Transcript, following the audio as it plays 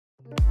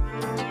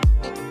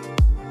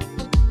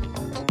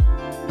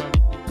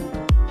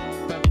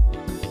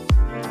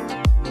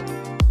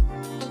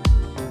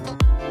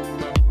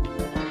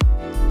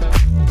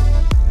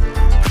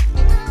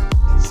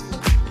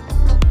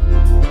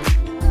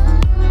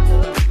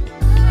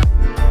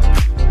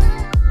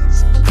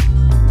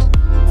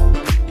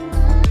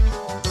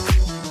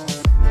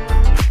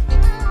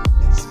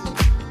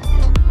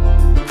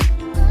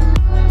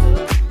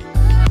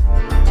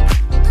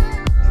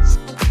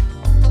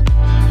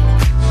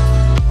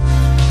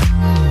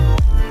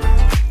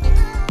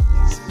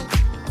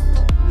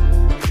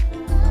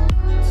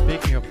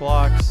Speaking of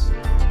blocks,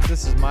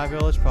 this is My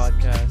Village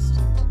Podcast.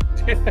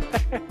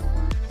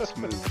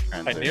 Smooth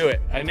I transition. knew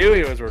it. I knew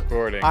he was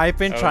recording. I've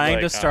been I was trying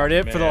like, to start oh,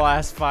 it for the man.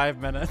 last 5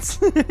 minutes.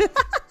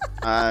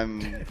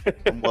 I'm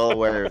well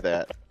aware of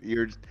that.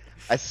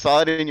 I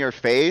saw it in your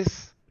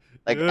face.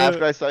 Like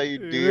after I saw you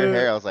do your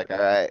hair, I was like, all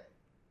right,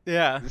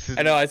 Yeah. this is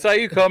I know. I saw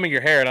you combing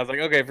your hair, and I was like,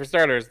 okay, for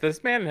starters,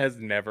 this man has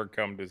never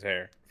combed his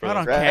hair. for Not the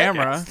on Right.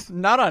 camera. podcast.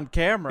 Not on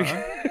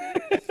camera.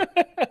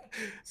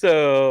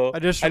 So I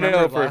just know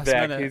remembered for a last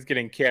fact minute. he's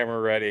getting camera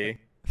ready.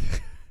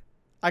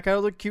 I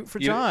gotta look cute for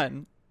You-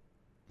 John.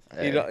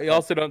 You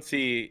also don't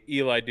see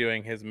Eli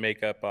doing his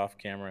makeup off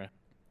camera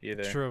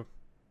either. True.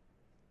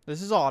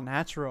 This is all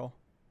natural.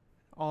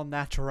 All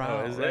natural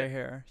Oh, is right it?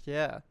 here.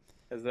 Yeah.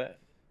 Is that?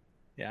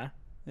 Yeah.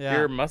 Yeah.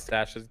 Your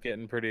mustache is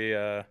getting pretty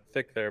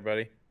thick there,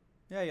 buddy.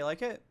 Yeah, you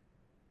like it?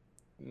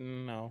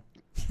 No.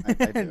 I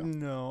do.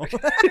 No.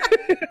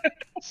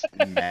 It's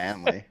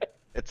manly.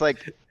 It's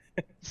like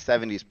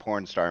 70s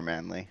porn star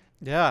manly.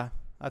 Yeah.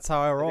 That's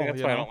how I I roll. think that's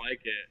you why I know? don't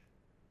like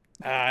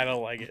it. I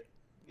don't like it.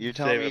 You're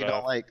telling Shave me it you don't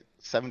off. like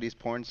 70s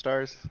porn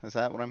stars? Is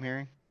that what I'm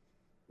hearing?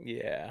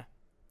 Yeah.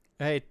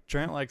 Hey,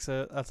 Trent likes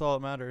it. That's all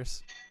that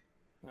matters.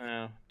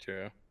 Oh,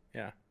 true.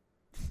 Yeah.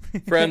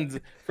 Friends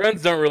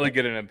don't really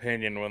get an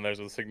opinion when there's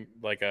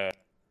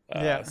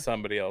Yeah.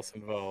 somebody else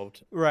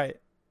involved. Right.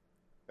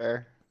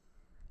 Fair.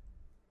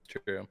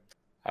 True.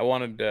 I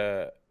wanted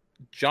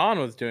John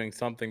was doing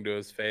something to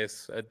his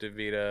face at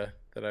DeVita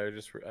that I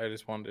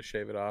just wanted to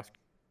shave it off.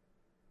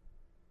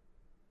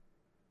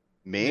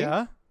 Me?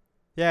 Yeah?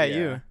 Yeah, Yeah.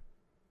 you.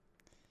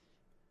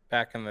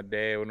 Back in the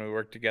day when we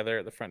worked together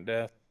at the front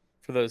desk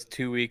for those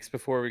 2 weeks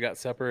before we got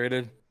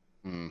separated.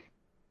 Hmm.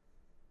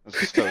 This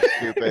is so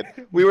stupid.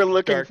 We were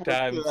looking Dark forward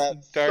times. to that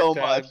Dark so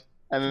times. much.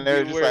 And then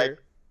they're We just like,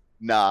 were.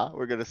 nah,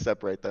 we're going to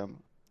separate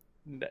them.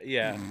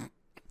 Yeah.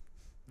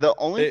 The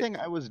only They- thing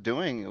I was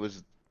doing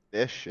was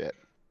this shit.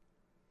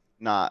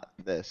 Not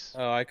this.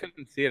 Oh, I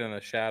couldn't see it in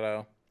the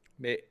shadow.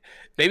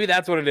 Maybe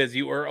that's what it is.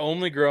 You were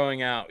only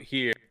growing out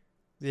here.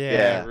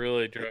 Yeah. It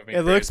really drove me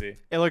It looks crazy.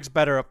 it looks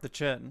better up the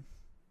chin.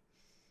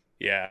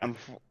 Yeah.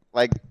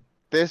 Like,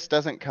 this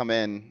doesn't come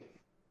in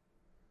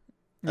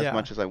as Yeah.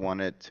 much as I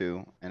want it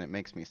to, and it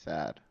makes me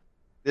sad.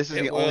 This is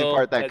It the only will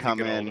part as that you come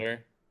get in.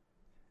 older.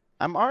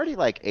 I'm already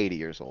like 80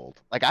 years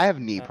old. Like, I have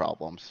knee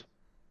problems.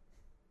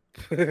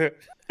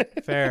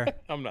 Fair.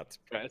 I'm not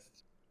surprised.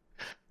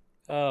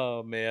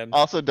 Oh man.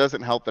 Also,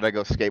 doesn't help that I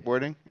go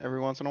skateboarding every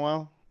once in a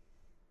while.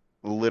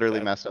 Literally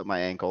That- messed up my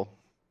ankle.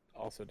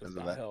 Also does Because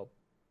of not that. help.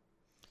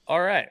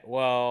 All right.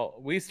 Well,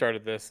 we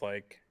started this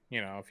a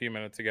few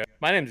minutes ago.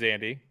 My name's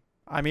Andy.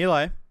 I'm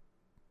Eli.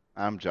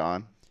 I'm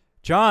John.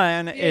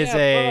 John is Yeah,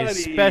 a buddy.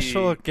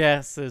 special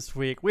guest this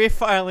week. We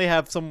finally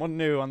have someone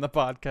new on the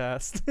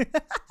podcast.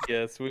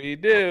 Yes, we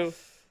do.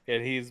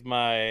 And he's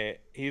my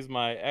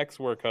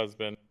ex-work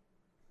husband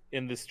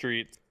in the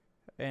street.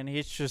 And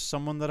he's just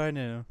someone that I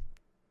knew.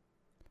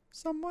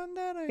 Someone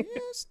that I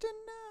used to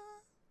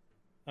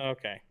know.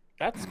 Okay.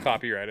 That's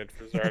copyrighted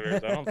for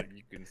starters. I don't think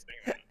you can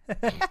sing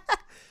that.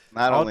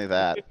 Not I'll- only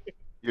that,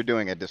 you're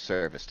doing a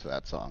disservice to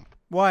that song.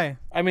 Why?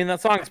 I mean,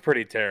 that song's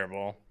pretty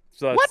terrible.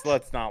 So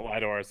let's not lie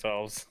to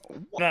ourselves.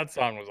 That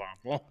song was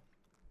awful.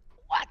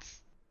 What?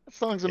 That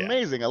song's Yeah.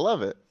 amazing. I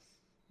love it.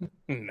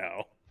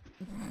 No.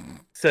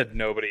 Said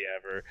nobody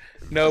ever.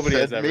 Nobody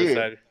has Said ever me.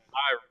 said,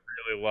 I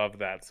really love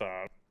that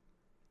song.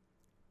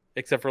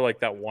 Except for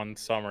that one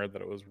summer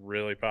that it was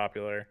really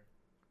popular.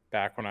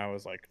 Back when I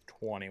was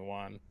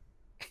 21.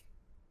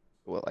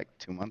 What, like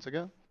 2 months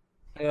ago?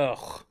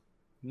 Ugh.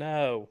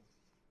 No.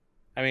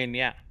 I mean,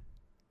 yeah.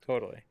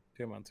 Totally.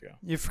 2 months ago.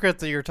 You forget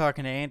that you're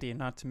talking to Andy,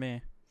 not to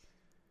me.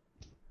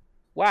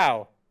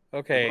 Wow.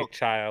 Okay, Well-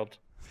 child.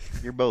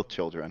 You're both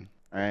children.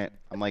 All right.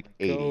 I'm like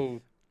 80.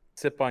 Go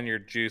sip on your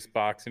juice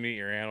box and eat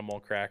your animal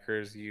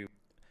crackers, you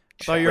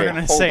I thought you were Wait, going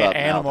to hold say up now.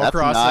 Animal That's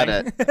not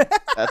Crossing.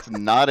 That's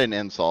not an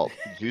insult.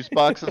 Juice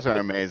boxes are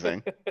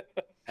amazing,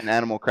 and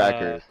animal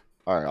crackers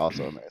are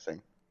also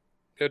amazing.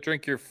 Go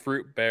drink your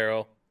fruit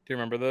barrel. Do you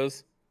remember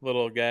those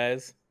little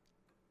guys?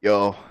 Yo.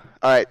 All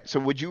right. So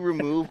would you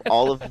remove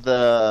all of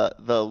the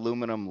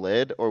aluminum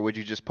lid, or would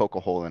you just poke a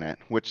hole in it?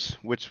 Which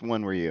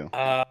one were you?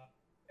 I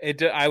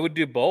would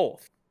do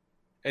both.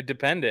 It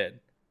depended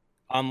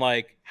on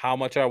how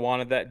much I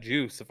wanted that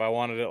juice. If I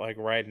wanted it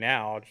right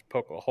now, I'd just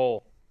poke a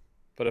hole.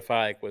 But if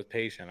I was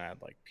patient, I'd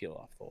peel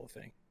off the whole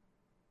thing.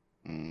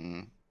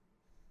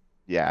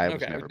 Yeah, I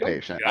was Okay, never don't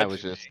patient. I judge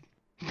was just.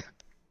 me.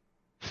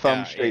 thumb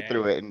Yeah, straight yeah.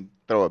 through it and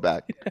throw it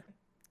back.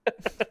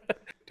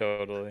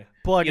 Totally.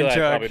 Plug and Eli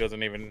chug. probably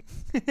doesn't even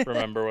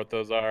remember what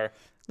those are.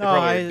 They No,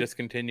 probably were I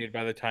discontinued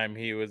by the time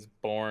he was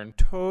born.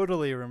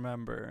 totally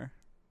remember.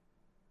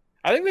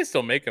 I think they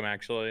still make them,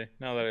 actually,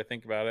 now that I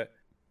think about it.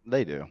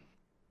 They do.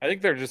 I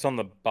think they're just on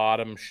the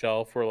bottom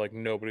shelf where like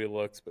nobody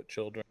looks but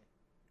children.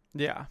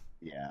 Yeah.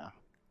 Yeah.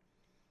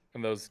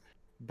 And those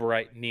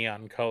bright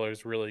neon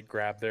colors really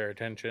grab their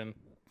attention.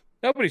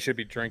 Nobody should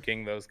be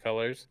drinking those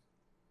colors.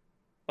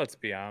 Let's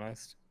be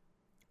honest.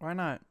 Why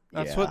not?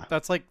 Yeah.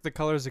 That's like the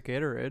colors of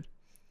Gatorade.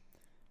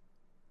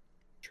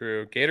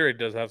 True. Gatorade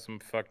does have some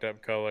fucked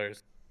up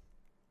colors.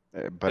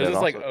 But There's it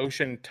this like also,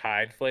 ocean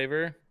tide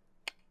flavor,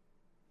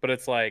 but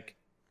it's like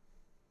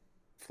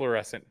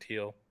fluorescent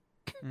teal.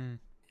 Mm.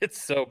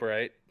 It's so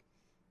bright.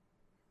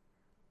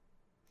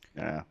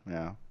 yeah,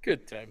 yeah.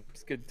 Good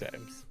times. Good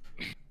times.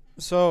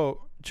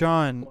 So,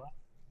 John,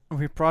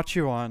 we brought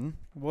you on.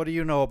 What do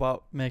you know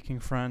about making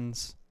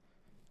friends?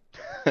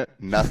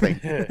 Nothing.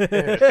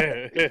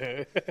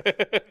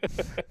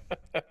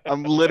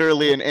 I'm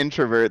literally an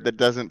introvert that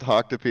doesn't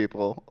talk to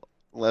people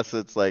unless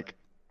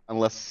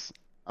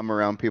I'm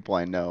around people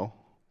I know.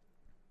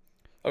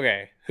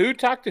 Okay, who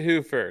talked to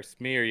who first,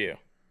 me or you?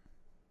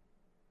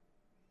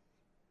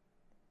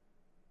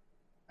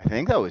 I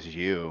think that was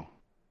you.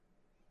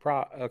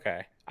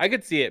 Okay, I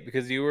could see it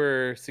because you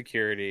were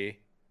security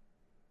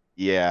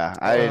Yeah,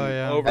 Oh,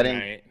 yeah.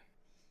 overnight.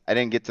 I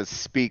didn't get to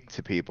speak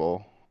to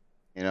people,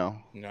 you know.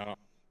 No,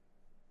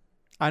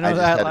 I I know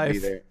just that had to be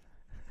life. there.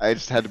 I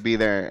just had to be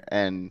there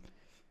and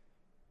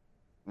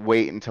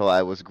wait until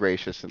I was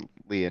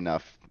graciously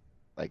enough,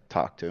 like,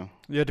 talk to.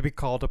 You had to be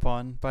called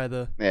upon by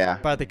the Yeah.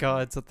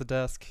 gods at the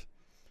desk.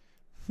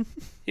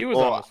 he was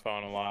Well, on his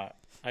phone a lot.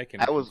 I can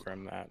I was-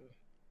 confirm that.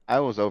 I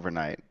was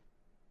overnight,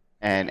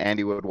 and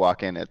Andy would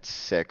walk in at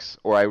 6,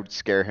 or I would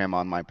scare him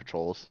on my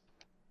patrols.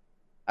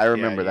 I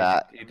remember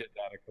that. You did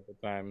that a couple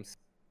times.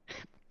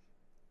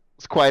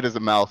 It's quiet as a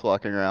mouse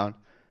walking around.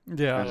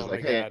 Yeah. I'm just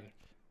like, hey.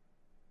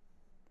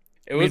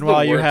 It was the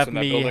Meanwhile, you worst have when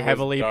that me building was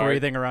heavily dark.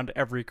 breathing around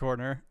every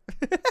corner.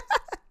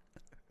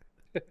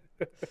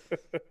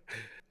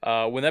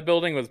 When that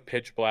building was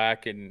pitch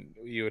black and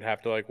you would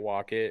have to like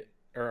walk it,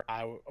 or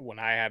when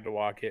I had to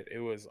walk it, it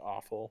was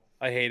awful.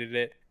 I hated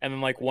it. And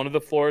then like one of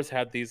the floors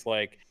had these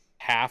like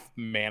half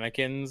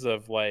mannequins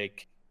of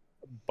like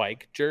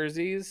bike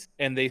jerseys,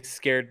 and they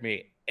scared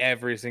me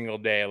every single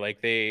day. Like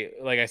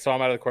I saw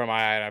them out of the corner of my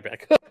eye, and I'd be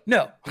like,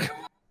 no.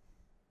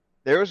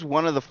 There was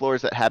one of the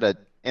floors that had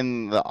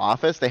in the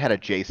office, they had a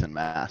Jason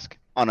mask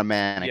on a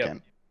mannequin.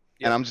 Yep.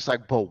 And I'm just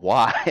like, but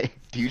why?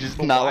 Do you just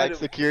But not why like do-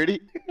 security?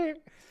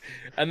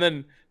 And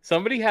then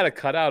somebody had a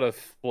cutout of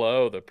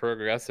Flo, the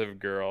progressive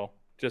girl,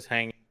 just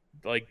hanging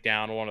like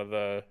down one of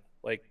the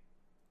like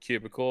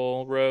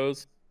cubicle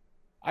rows.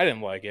 I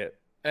didn't like it.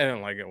 I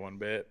didn't like it one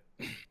bit.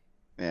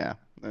 Yeah.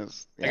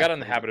 I got in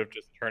the habit of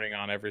just turning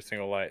on every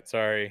single light.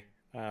 Sorry,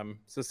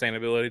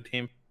 sustainability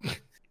team.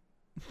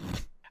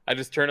 I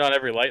just turned on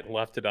every light and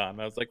left it on.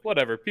 I was like,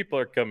 whatever, people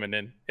are coming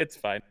in. It's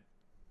fine.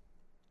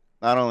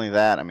 Not only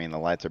that, I mean, the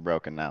lights are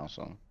broken now,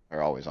 so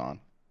they're always on.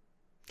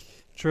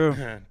 True.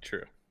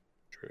 True.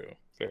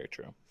 Very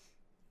true.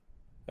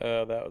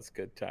 That was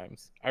good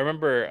times. I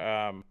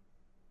remember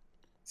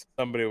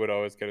somebody would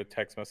always get a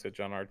text message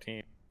on our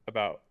team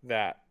about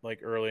that, like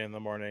early in the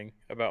morning,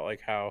 about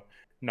like how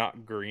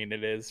not green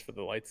it is for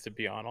the lights to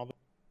be on all the,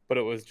 but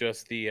it was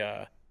just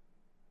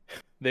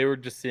they were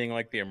just seeing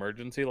like the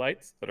emergency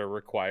lights that are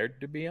required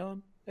to be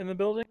on in the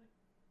building.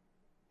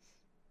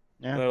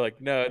 Yeah. And they're like,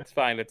 no, it's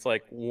fine. It's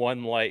like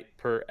one light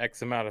per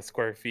X amount of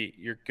square feet.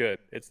 You're good.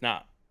 It's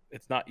not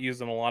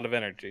using a lot of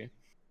energy.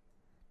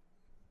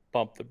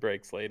 Bump the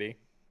brakes, lady.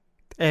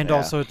 And Yeah.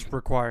 also it's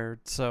required,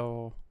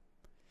 so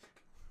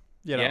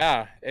you know.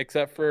 Yeah,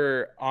 except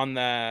for on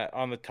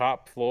the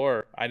top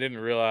floor, I didn't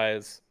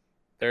realize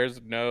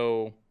there's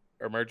no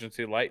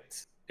emergency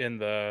lights in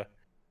the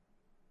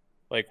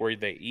like where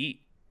they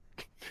eat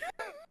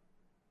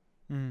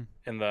Mm.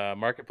 in the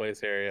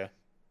marketplace area.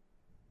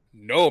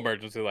 No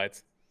emergency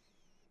lights.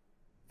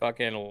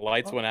 Fucking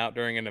lights went out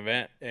during an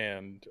event,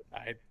 and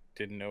I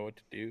didn't know what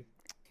to do.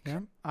 Yeah.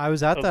 I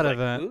was at I was that like,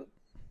 event. "Ooh,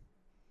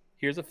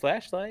 here's a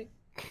flashlight."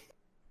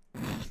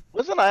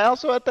 Wasn't I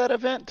also at that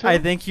event, too? I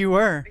think you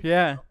were.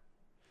 Yeah.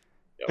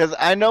 Because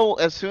I know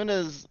as soon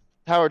as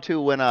Tower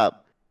 2 went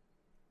up,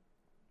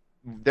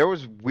 there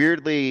was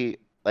weirdly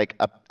like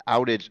a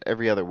outage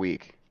every other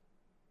week,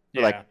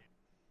 For, Yeah. like,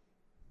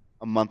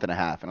 a month and a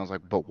half, and I was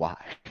like, but why?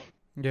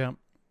 Yeah.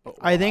 But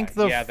I think why?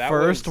 the Yeah, that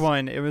first was-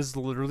 one, it was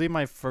literally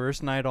my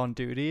first night on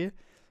duty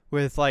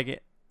with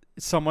like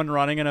someone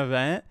running an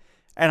event,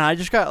 and I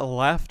just got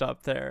left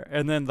up there,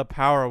 and then the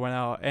power went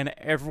out, and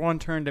everyone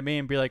turned to me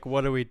and be like,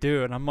 "What do we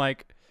do?" And I'm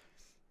like,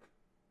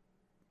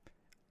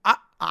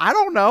 I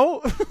don't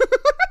know.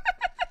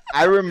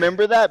 I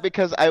remember that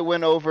because I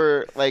went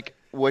over like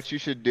what you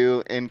should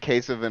do in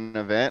case of an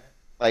event,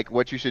 like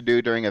what you should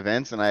do during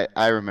events, and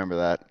I remember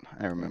that.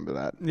 I remember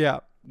that. Yeah.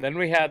 Then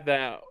we had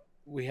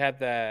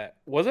that.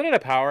 Wasn't it a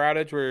power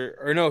outage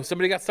or no?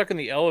 Somebody got stuck in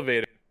the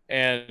elevator,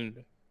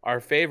 and our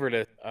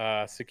favorite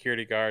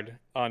security guard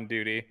on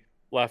duty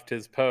left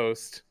his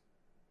post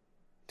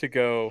to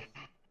go,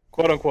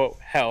 quote unquote,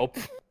 help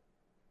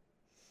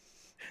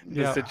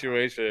the Yeah.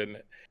 situation.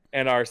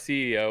 And our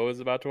CEO was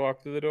about to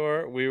walk through the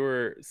door. We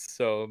were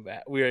so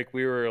bad. We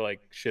were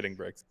like shitting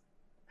bricks.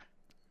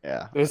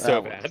 Yeah. It was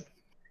so bad.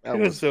 That It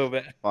was was so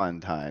bad.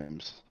 fun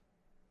times.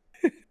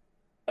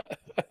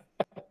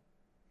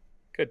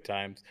 Good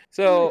times.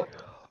 So,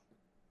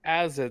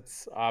 as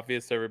it's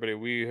obvious to everybody,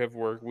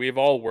 we've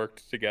all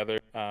worked together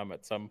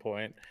at some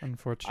point.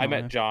 Unfortunately.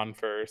 I met John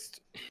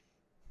first,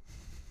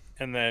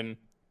 and then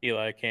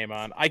Eli came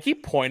on. I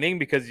keep pointing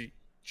because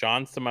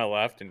John's to my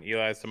left and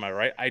Eli's to my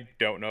right. I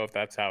don't know if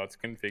that's how it's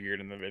configured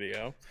in the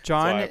video.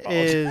 John I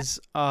apologize.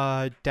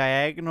 is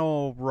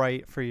diagonal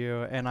right for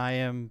you, and I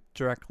am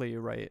directly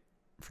right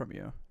from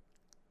you.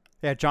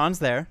 Yeah, John's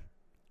there,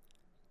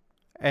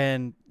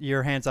 and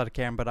your hand's out of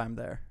camera, but I'm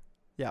there.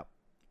 Yeah.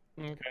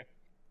 Okay.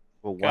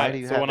 Well, Got why it. do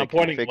you So have when it I'm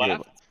pointing configured?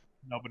 left,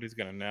 nobody's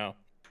gonna know.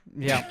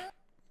 Yeah.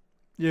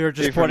 You're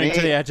just See, for pointing to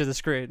me- the edge of the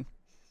screen.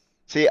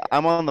 See,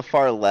 I'm on the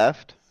far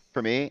left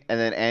for me, and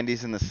then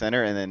Andy's in the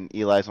center, and then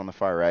Eli's on the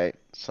far right.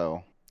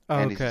 So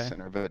Andy's the Okay.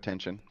 center of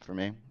attention for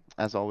me,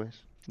 as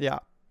always. Yeah.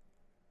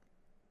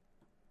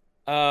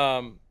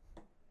 John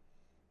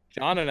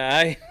and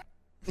I,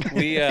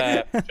 we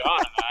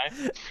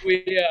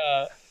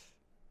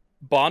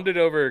bonded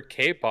over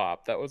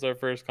K-pop. That was our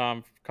first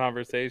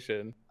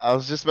conversation. I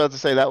was just about to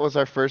say that was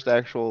our first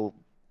actual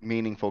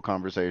meaningful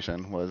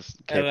conversation was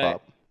And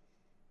K-pop.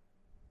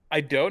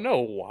 I don't know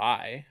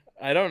why.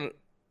 I don't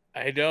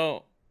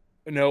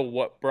know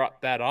what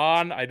brought that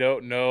on. I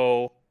don't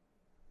know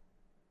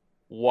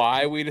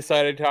why we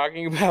decided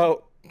talking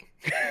about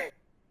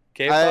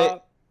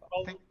K-pop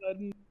all of a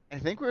sudden. I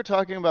think we were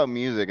talking about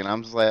music, and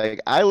I'm just like,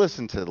 I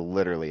listen to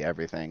literally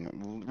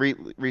everything.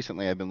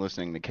 Recently, I've been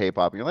listening to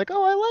K-pop, and you're like,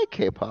 oh, I like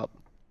K-pop.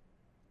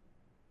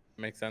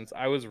 Makes sense.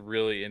 I was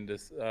really into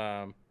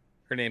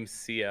her name's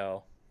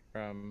CL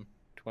from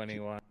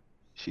 21.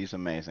 She's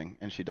amazing,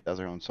 and she does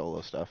her own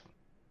solo stuff.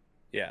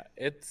 Yeah,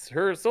 it's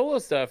her solo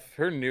stuff.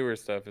 Her newer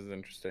stuff is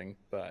interesting,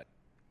 but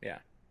yeah.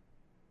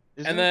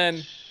 Isn't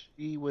then-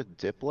 she with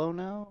Diplo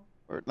now?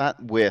 Or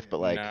not with, but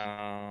like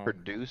no.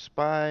 produced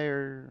by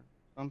or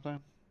something?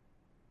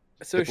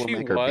 So Diplo she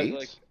make her was beats?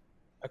 like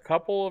a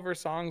couple of her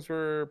songs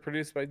were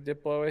produced by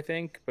Diplo, I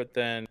think, but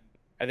then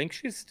I think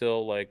she's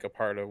still like a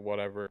part of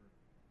whatever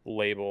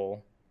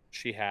label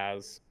she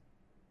has.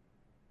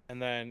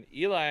 And then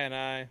Eli and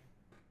I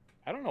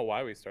don't know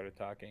why we started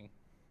talking.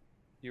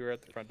 You were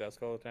at the front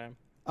desk all the time.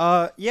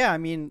 Yeah, I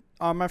mean,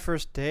 on my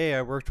first day,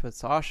 I worked with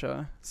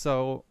Sasha,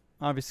 so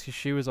obviously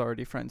she was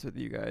already friends with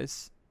you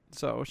guys.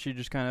 So she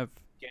just kind of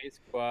Gay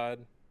Squad.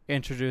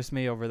 introduced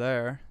me over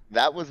there.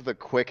 That was the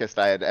quickest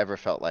I had ever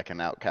felt like an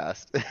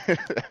outcast.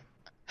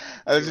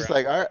 I was just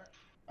like, all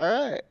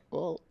right,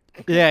 well.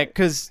 Yeah,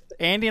 because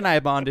Andy and I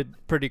bonded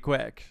pretty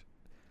quick.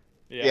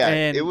 Yeah,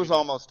 And- it was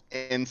almost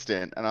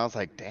instant, and I was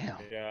like, damn.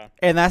 Yeah.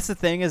 And that's the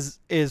thing is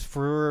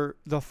for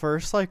the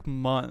first like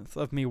month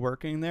of me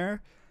working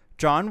there,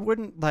 John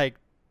wouldn't like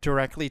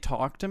directly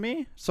talk to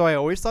me. So I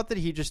always thought that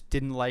he just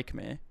didn't like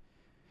me.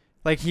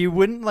 Like he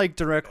wouldn't like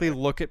directly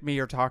look at me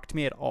or talk to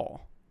me at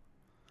all.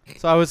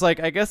 So I was like,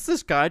 I guess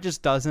this guy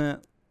just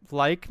doesn't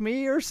like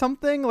me or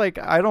something. Like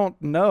I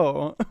don't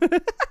know.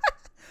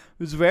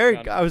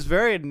 I was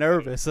very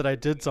nervous that I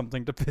did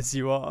something to piss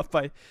you off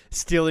by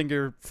stealing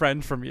your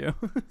friend from you.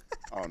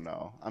 Oh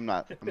no, I'm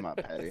not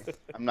petty.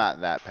 I'm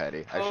not that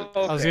petty. I should.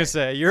 Oh, I was okay. gonna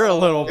say you're a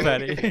little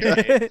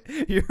petty.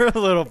 You're a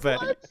little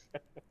petty.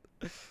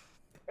 What?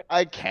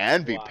 I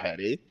can be Why?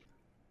 petty,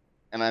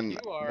 and I'm You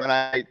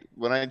are-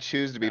 when I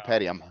choose to be No.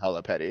 petty, I'm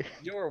hella petty.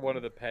 You're one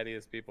of the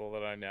pettiest people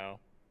that I know.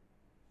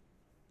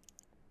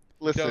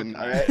 Listen, Don't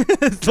all deny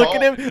right. Look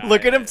at him! deny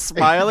Look at him it.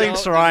 smiling,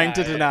 Don't trying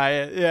to deny deny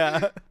it.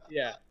 Yeah.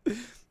 Yeah.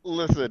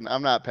 Listen,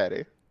 I'm not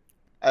petty,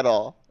 at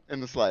all, in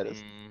the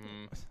slightest.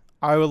 Hmm.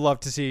 I would love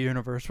to see a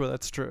universe where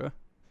that's true.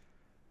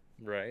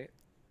 Right.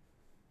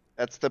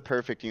 That's the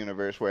perfect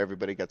universe where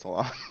everybody gets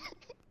along.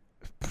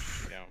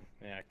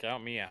 Yeah,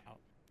 count me out.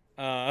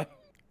 I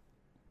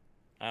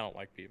don't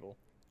like people.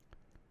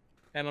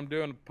 And I'm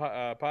doing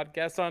a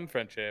podcast on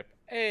friendship.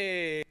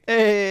 Hey.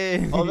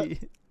 Hey. Oh,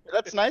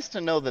 That's nice to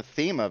know the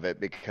theme of it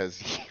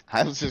because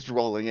I was just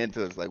rolling into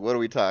this. Like, what are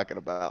we talking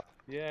about?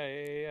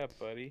 Yeah,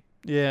 buddy.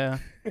 Yeah.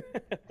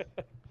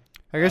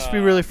 I guess we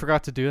really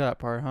forgot to do that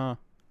part, huh?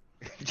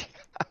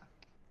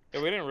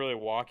 Yeah, we didn't really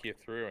walk you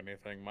through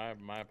anything.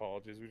 My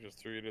apologies. We just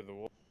threw you to the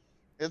wolf.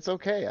 It's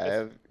okay. I Just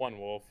have. one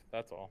wolf.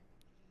 That's all.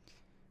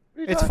 What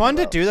are you It's talking fun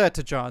to about? do that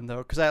to John though,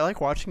 because I like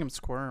watching him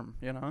squirm.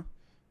 You know,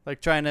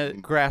 like trying to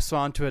grasp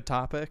onto a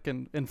topic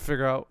and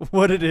figure out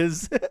what it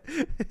is.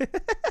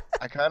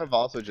 I kind of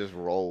also just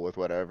roll with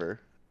whatever.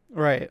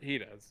 Right. He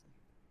does.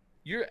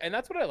 And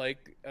that's what I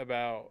like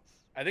about.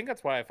 I think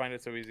that's why I find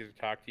it so easy to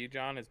talk to you,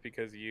 John, is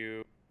because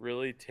you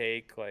really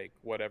take like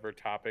whatever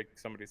topic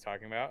somebody's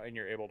talking about and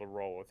you're able to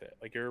roll with it.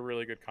 Like you're a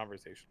really good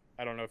conversation.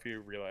 I don't know if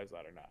you realize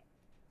that or not.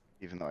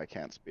 even though I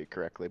can't speak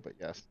correctly, but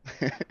yes.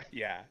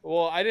 Yeah.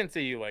 Well, I didn't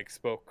say you like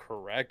spoke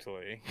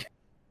correctly.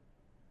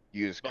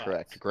 Use But-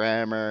 correct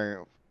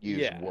grammar, use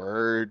Yeah.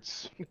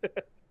 words.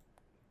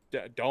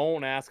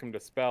 Don't ask him to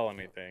spell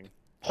anything.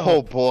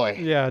 Oh boy.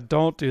 Yeah,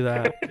 don't do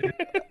that.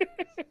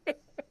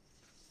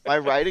 My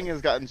writing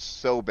has gotten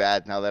so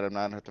bad now that I'm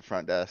not at the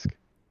front desk.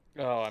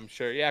 Oh, I'm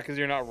sure. Yeah, because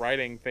you're not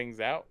writing things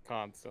out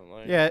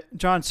constantly. Yeah,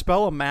 John,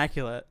 spell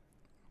immaculate.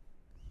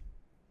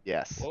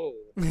 Yes. Whoa.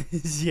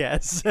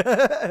 Yes.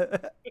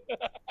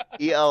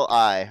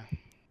 ELI.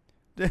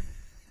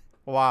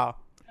 Wow.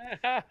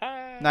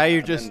 Now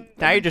you're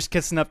just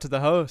kissing up to the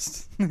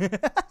host. No,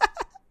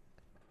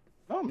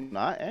 I'm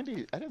not.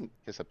 Andy, I didn't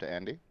kiss up to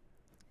Andy.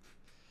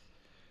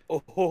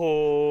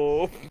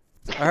 Oh.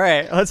 All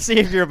right, let's see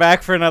if you're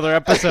back for another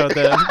episode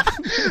then.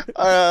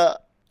 I'll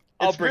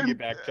It's bring you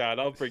been- back, John.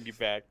 I'll bring you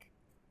back.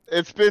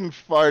 It's been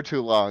far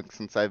too long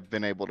since I've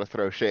been able to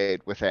throw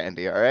shade with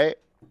Andy, alright?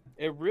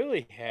 It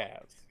really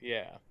has.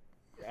 Yeah.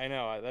 I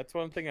know. That's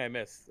one thing I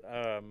miss.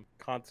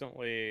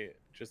 Constantly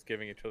just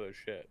giving each other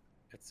shit.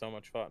 It's so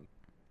much fun.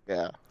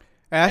 Yeah.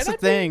 That's And the that's what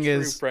thing true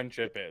is,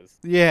 friendship is.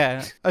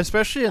 yeah,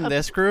 especially in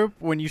this group,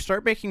 when you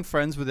start making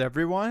friends with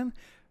everyone,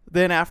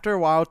 then after a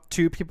while,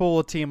 two people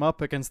will team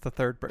up against the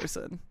third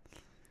person.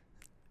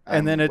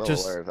 And then I'm it well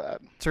just- aware of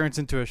that. Turns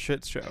into a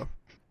shit show.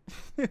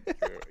 True.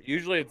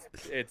 Usually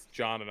it's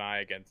John and I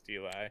against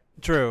Eli.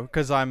 True,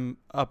 because I'm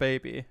a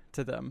baby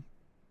to them.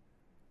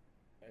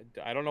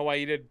 I don't know why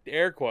you did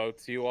air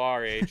quotes. You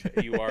are an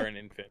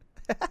infant.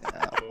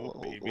 Yeah, Oh,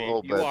 baby.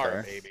 little You bit are there.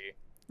 a baby.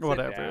 Sit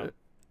Whatever.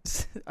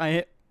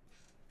 down.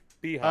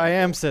 Be I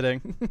am humble.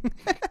 sitting.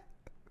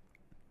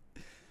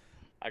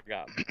 I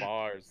got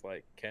bars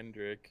like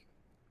Kendrick.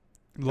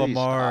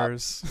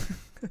 Lamar's.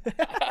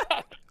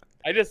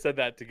 I just said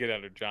that to get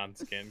under John's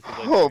skin. 'cause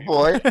I Oh know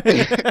boy.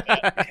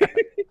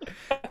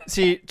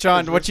 See,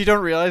 John, what you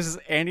don't realize is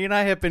Andy and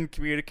I have been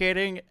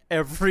communicating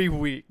every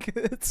week.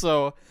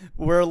 So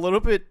we're a little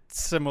bit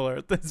similar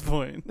at this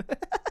point.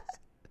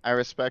 I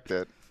respect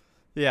it.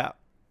 Yeah,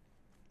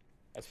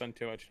 I spend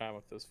too much time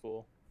with this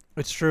fool.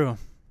 it's true.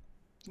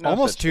 No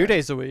Almost such 2 thing.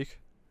 days a week.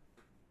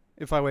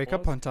 If I wake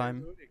up Almost on time.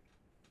 every week.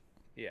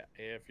 Yeah,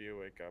 if you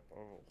wake up.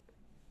 Oh.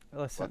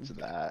 Listen, What's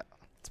that?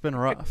 it's been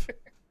rough.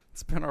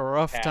 It's been a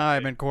rough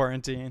time in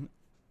quarantine.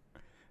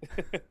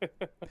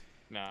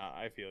 Nah,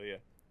 I feel you.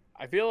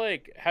 I feel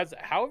like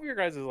how have your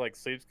guys' like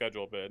sleep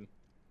schedule been?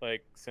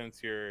 Like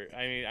since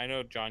I mean, I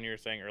know John, you were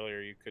saying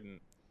earlier you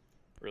couldn't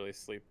really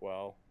sleep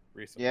well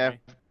recently. Yeah,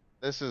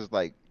 this is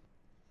like,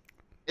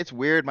 it's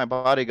weird. My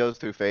body goes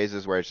through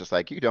phases where it's just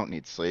like, you don't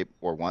need sleep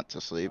or want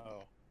to sleep,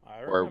 Oh,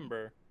 I Or-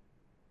 remember.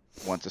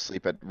 want to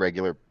sleep at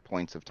regular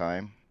points of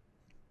time.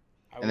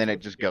 I and then was it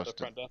with just you at goes the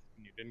to- front desk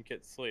and you didn't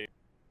get sleep.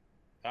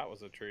 That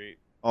was a treat.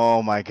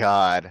 Oh my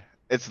god.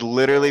 It's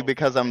literally Oh,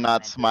 because I'm fucking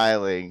not grumpy.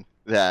 smiling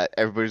that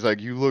everybody's like,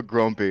 you look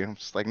grumpy. I'm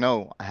just like,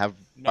 no, I have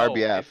No,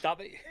 RBF.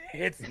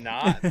 it's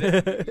not.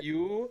 That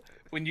you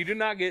when you do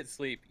not get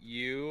sleep,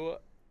 you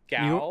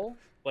gal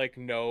like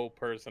no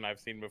person I've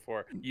seen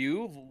before.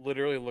 You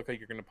literally look like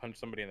you're gonna punch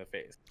somebody in the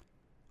face.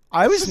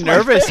 I was Just my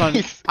nervous on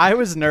face. I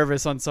was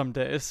nervous on some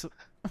days.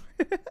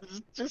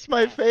 It's just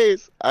my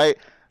face.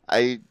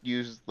 I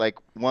use like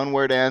one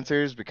word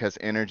answers because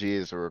energy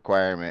is a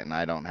requirement and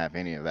I don't have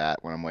any of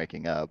that when I'm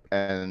waking up.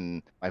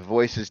 And my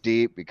voice is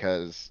deep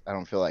because I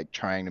don't feel like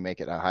trying to make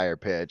it a higher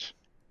pitch.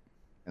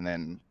 And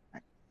then I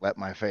let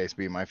my face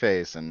be my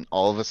face and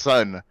all of a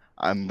sudden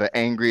I'm the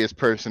angriest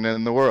person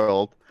in the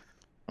world.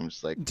 I'm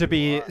just like, To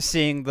be "What?"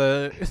 seeing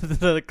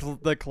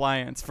the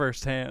clients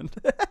firsthand.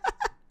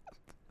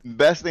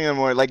 Best thing in the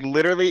morning. Like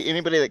literally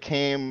anybody that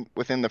came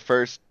within the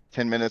first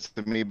 10 minutes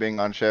of me being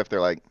on shift,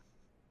 they're like,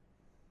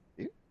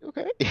 "You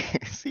okay?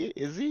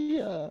 Is he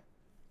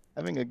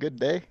having a good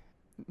day?"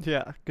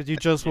 Yeah, because you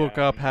just woke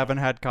Yeah, up, no. haven't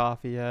had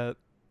coffee yet.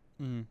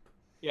 Mm.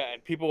 Yeah,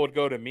 and people would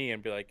go to me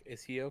and be like,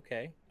 "Is he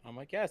okay?" I'm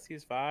like, "Yes,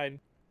 he's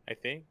fine. I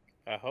think.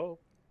 I hope."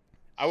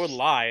 I would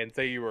lie and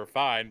say you were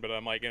fine, but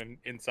I'm like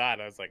inside.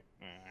 I was like,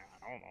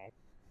 I don't know.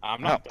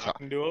 I'm not Oh,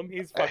 talking to him.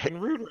 He's fucking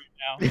rude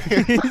right now.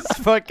 He's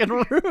fucking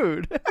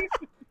rude.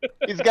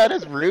 He's got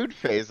his rude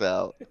face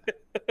out.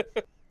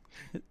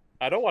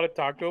 I don't want to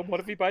talk to him. What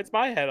if he bites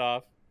my head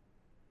off?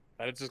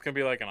 Then it's just gonna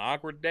be like an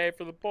awkward day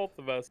for the both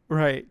of us.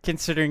 Right,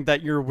 considering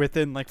that you're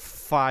within like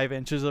 5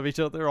 inches of each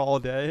other all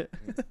day.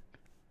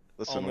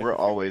 Listen, Only we're for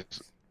 3 always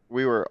weeks.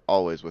 we were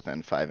always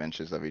within 5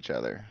 inches of each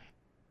other.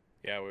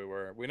 Yeah, we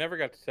were. We never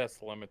got to test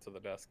the limits of the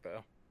desk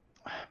though.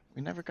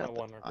 We never got My the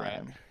one regret.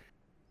 time.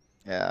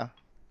 Yeah.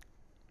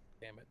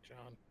 Damn it,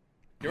 John.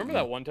 You remember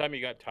that one time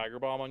you got Tiger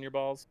Balm on your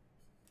balls?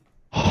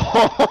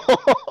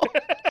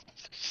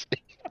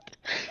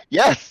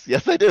 Yes,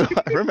 yes I do.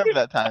 I remember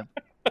that time.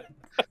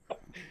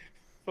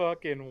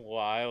 Fucking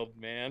wild,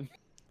 man.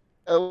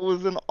 It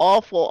was an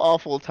awful,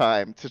 awful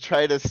time to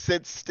try to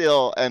sit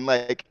still and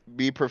like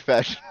be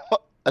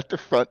professional at the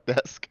front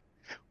desk.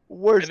 I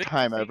Worst think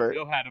time the ever.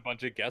 CEO had a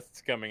bunch of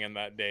guests coming in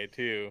that day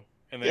too,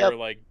 and they Yep. were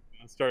like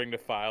starting to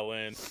file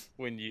in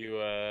when you.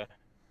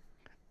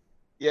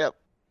 Yep.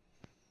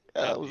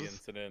 that the was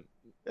incident.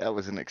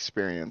 an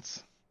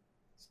experience.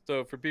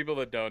 So for people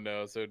that don't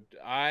know, so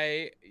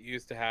I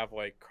used to have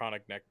like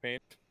chronic neck pain,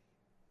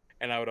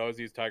 and I would always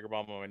use Tiger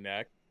Balm on my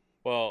neck.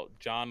 Well,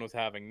 John was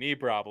having knee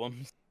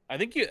problems. I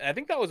think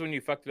that was when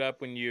you fucked it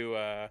up when you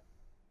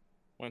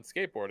went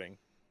skateboarding.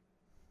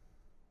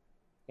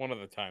 One of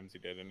the times you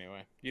did,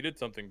 anyway. You did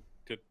something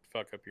to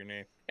fuck up your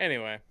knee.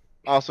 Anyway.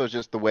 Also,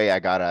 just the way I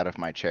got out of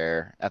my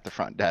chair at the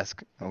front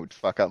desk, I would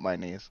fuck up my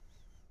knees.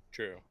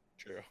 True.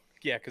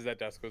 Yeah, because that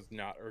desk was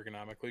not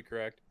ergonomically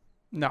correct.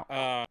 No.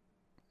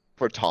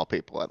 For tall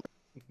people, at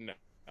least.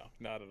 No,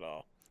 not at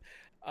all.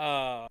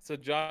 So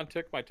John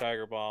took my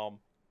Tiger Balm,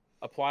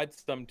 applied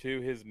some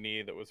to his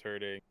knee that was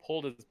hurting,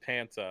 pulled his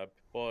pants up.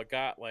 Well, it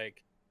got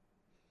like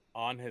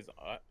on his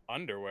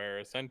underwear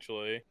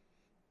essentially,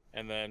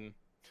 and then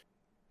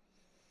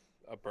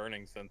a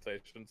burning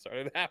sensation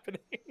started happening.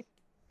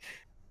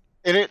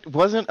 And it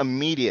wasn't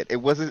immediate.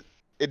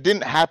 It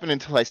didn't happen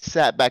until I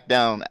sat back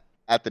down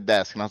at the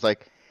desk, and I was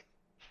like,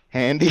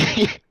 "Handy."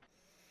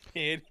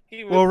 And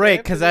he was Well, right,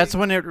 because that's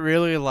happening. when it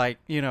really, like,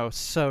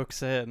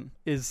 soaks in.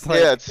 Is like,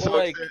 Yeah, it's Well, so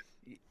like,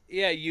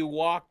 yeah, you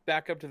walked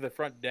back up to the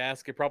front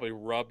desk. It probably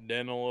rubbed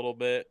in a little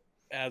bit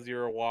as you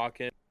were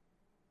walking.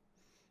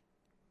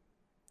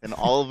 and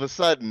all of a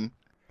sudden,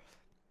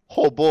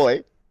 oh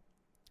boy,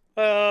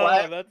 Oh,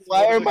 why that's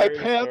are my great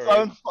pants story.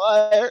 on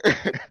fire?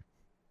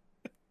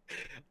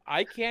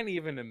 I can't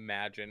even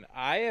imagine.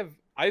 I have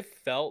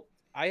felt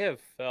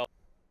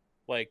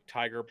like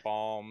Tiger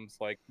Balm's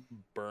like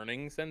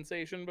burning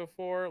sensation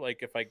before. Like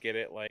if I get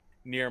it like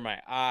near my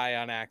eye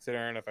on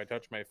accident, or if I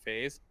touch my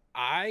face,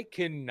 I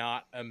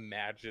cannot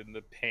imagine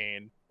the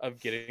pain of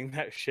getting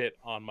that shit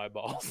on my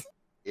balls.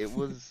 It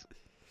was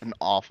an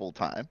awful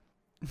time.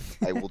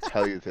 I will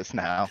tell you this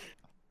now.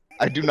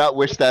 I do not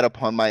wish that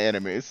upon my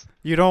enemies.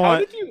 you don't How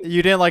want. did you-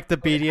 You didn't like the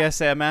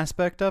BDSM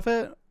aspect of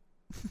it?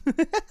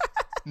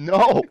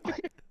 No.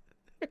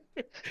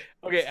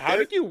 Okay, how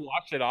did you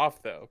wash it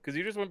off though? Because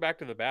you just went back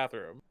to the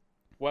bathroom.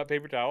 Wet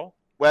paper towel?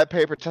 Wet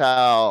paper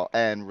towel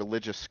and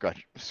religious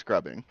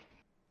scrubbing.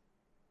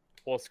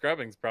 Well,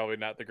 scrubbing's probably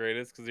not the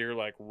greatest because you're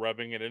like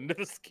rubbing it into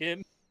the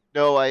skin.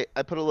 No, I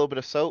put a little bit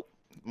of soap,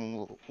 a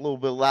little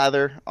bit of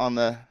lather on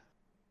the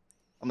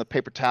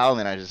paper towel, and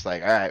then I just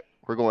like, all right,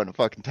 we're going to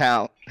fucking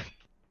town.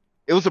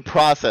 It was a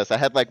process. I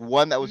had like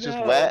one that was just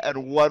No. wet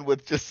and one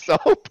with just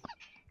soap.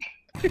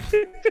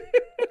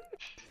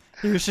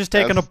 He was just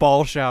taking a That's-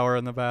 ball shower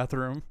in the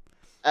bathroom.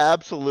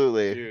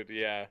 Absolutely. Dude,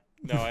 yeah.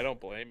 No, I don't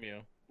blame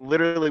you.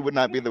 Literally would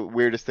not be the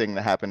weirdest thing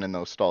that happened in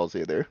those stalls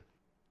either.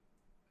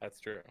 That's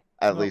true.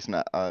 At No. least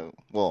not,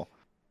 well,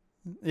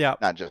 Yeah,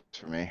 not just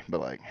for me, but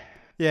like,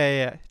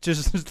 yeah.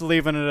 Just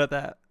leaving it at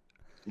that.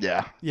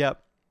 yeah.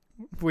 Yep.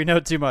 We know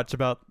too much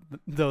about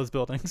those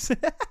buildings.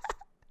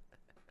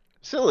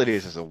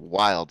 Facilities is a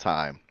wild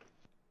time.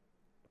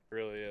 It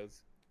really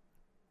is.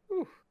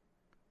 Whew.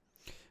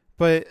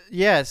 But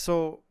yeah,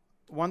 so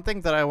one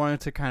thing that I wanted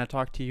to kind of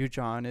talk to you,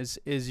 John, is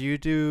you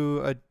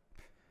do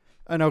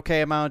an okay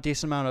amount,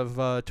 decent amount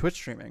of Twitch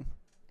streaming.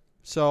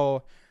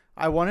 So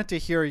I wanted to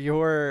hear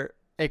your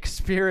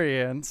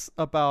experience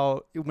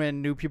about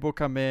when new people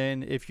come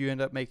in, if you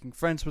end up making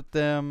friends with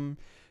them,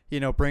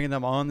 bringing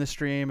them on the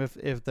stream, if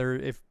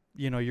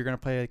you're gonna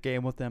play a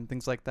game with them,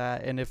 things like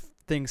that, and if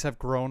things have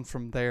grown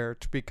from there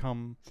to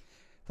become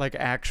like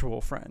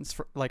actual friends,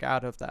 like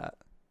out of that.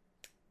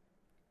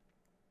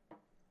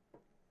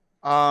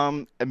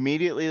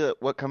 Immediately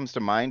what comes to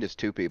mind is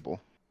two people.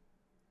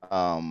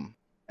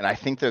 And I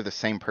think they're the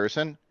same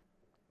person.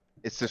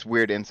 It's this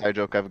weird inside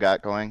joke I've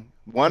got going.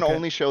 One Okay.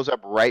 only shows up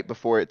right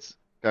before it's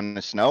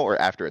gonna snow or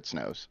after it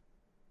snows.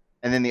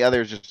 And then the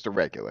other is just a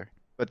regular.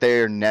 But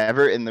they're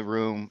never in the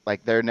room,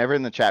 like they're never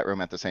in the chat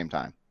room at the same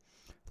time.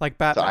 Like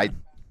Batman.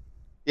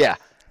 Yeah.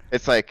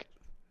 It's like,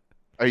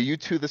 are you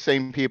two the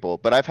same people?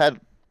 But I've had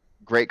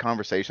great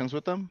conversations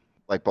with them,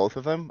 like both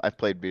of them. I've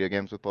played video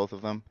games with both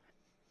of them.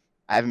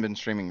 I haven't been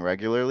streaming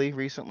regularly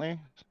recently,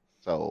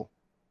 so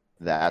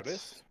that's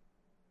Noticed.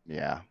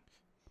 yeah.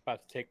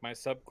 About to take my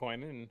sub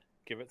coin and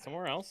give it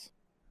somewhere else.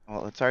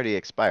 Well, it's already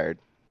expired.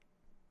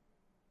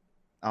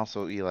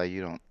 Also, Eli,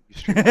 you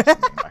stream less than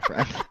me, my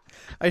friend.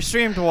 I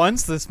streamed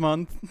once this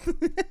month.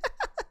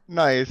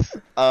 Nice.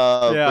 Yeah.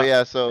 But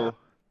yeah, so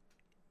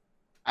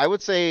I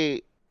would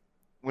say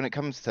when it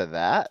comes to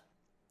that,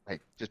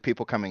 like just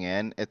people coming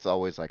in, it's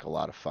always like a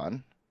lot of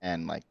fun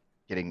and like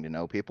getting to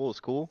know people is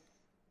cool.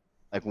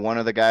 Like one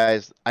of the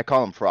guys, I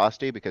call him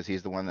Frosty because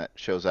he's the one that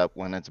shows up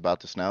when it's about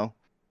to snow.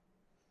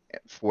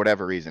 For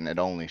whatever reason,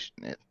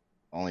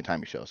 only time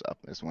he shows up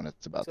is when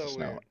it's about to So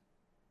snow. weird.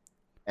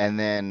 And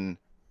then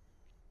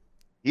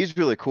he's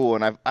really cool,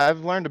 and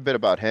I've learned a bit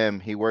about him.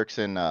 He works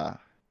in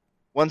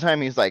one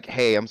time he's like,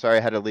 "Hey, I'm sorry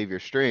I had to leave your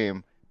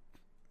stream.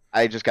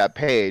 I just got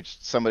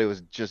paged. Somebody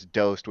was just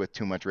dosed with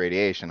too much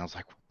radiation." I was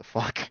like, "What the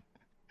fuck?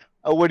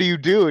 Oh, what do you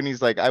do?" And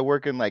he's like, "I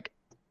work in like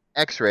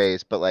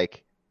X-rays, but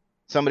like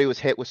somebody was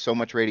hit with so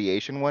much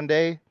radiation one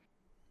day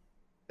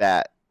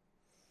that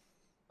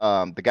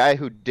the guy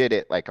who did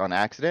it like on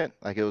accident,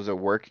 like it was a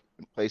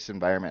workplace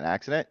environment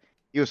accident,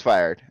 He was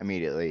fired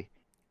immediately.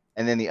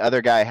 And then the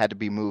other guy had to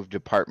be moved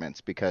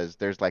departments because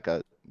there's like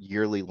a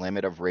yearly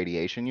limit of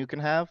radiation you can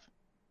have.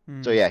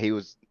 So Mm, yeah,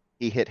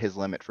 he hit his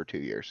limit for 2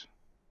 years.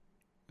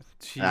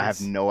 And I have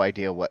jeez. no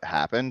idea what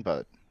happened,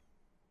 but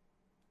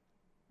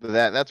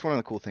that's one of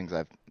the cool things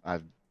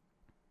I've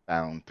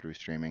found through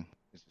streaming.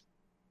 It's just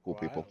cool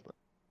people. Wild.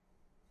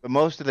 But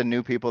most of the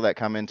new people that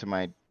come into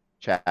my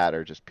chat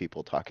are just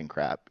people talking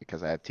crap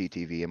because I have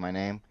TTV in my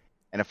name.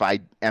 And if I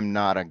am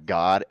not a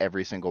god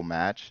every single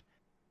match,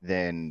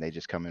 then they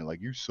just come in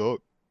like, you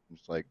suck.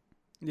 It's like,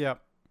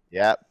 Yep.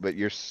 yeah, but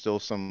you're still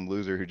some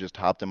loser who just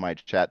hopped in my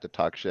chat to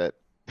talk shit.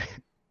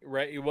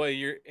 Right. Well,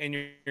 you're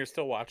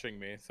still watching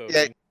me, so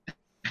Yeah,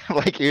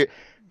 like you.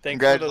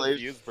 thanks for those Congratulations.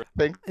 views, bro.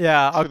 Thanks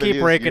Yeah, I'll for the keep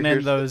news. raking You're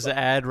in those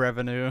ad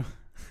revenue.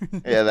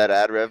 Yeah, that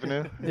ad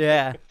revenue.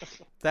 Yeah,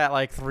 that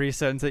like 3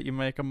 cents that you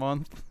make a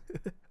month.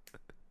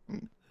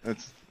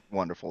 It's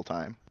wonderful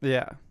time.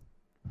 Yeah.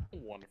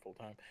 Wonderful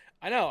time.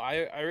 I know.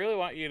 I really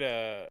want you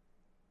to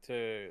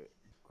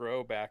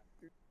grow back.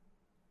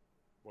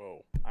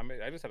 Whoa.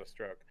 I just had a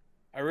stroke.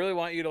 I really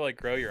want you to like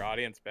grow your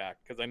audience back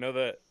because I know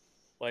that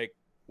like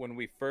when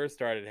we first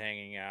started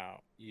hanging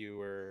out,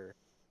 you're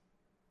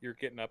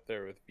getting up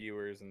there with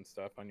viewers and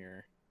stuff on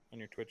your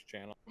Twitch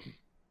channel. That's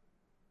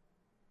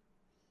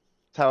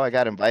how I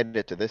got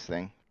invited to this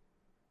thing.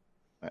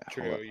 Wait,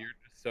 hold True, up. you're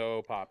just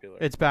so popular.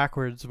 It's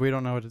backwards. We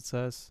don't know what it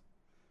says.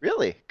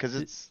 Really? Because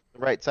it's the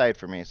right side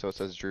for me, so it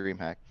says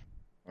DreamHack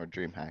or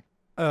DreamHack.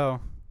 Oh,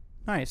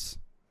 nice.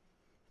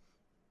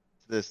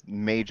 This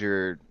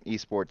major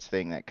esports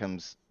thing that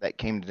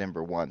came to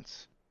Denver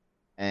once,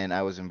 and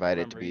I was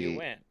invited to Remember, you be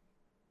went.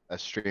 a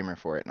streamer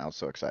for it, and I was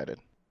so excited.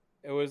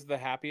 It was the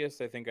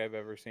happiest I think I've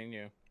ever seen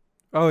you.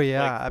 Oh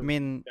yeah, Like, I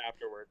mean,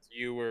 Afterwards,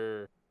 you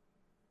were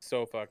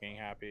so fucking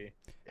happy.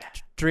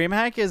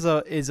 DreamHack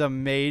is a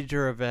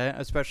major event,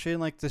 especially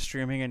in like the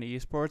streaming and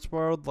esports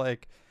world.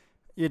 Like,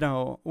 you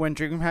know, when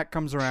DreamHack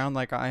comes around,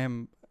 like I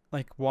am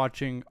like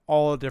watching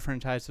all the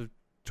different types of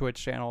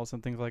Twitch channels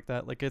and things like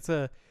that. Like it's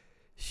a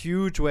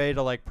huge way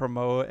to like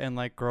promote and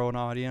like grow an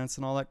audience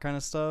and all that kind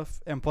of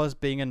stuff. And plus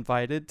being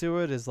invited to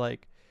it is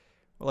like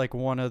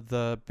one of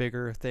the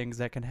bigger things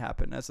that can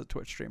happen as a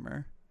Twitch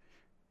streamer.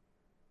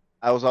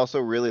 I was also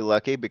really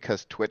lucky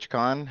because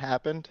TwitchCon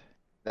happened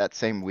that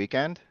same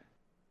weekend.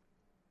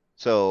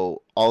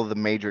 So all of the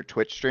major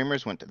Twitch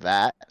streamers went to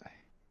that.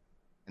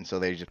 And so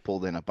they just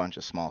pulled in a bunch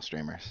of small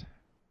streamers.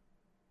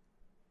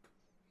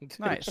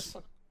 Nice.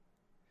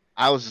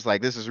 I was just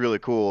like, this is really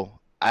cool.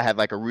 I had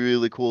like a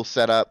really cool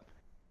setup,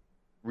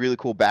 really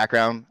cool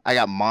background. I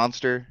got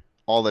Monster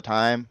all the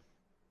time.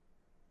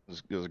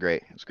 It was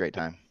great. It was a great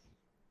time.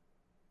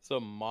 So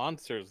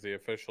Monster's the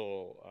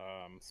official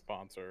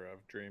sponsor of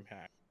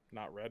DreamHack,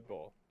 not Red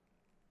Bull.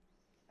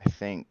 I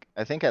think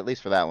at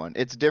least for that one.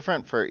 It's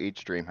different for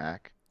each DreamHack.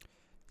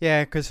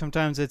 Yeah, because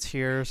sometimes it's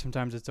here,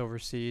 sometimes it's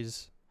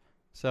overseas.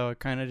 So it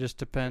kind of just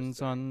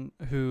depends on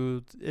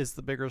who is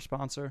the bigger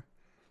sponsor.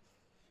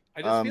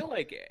 I just feel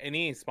like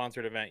any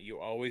sponsored event, you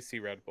always see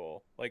Red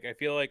Bull. Like, I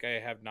feel like I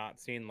have not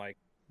seen, like,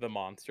 the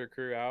Monster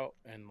crew out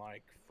in,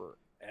 like,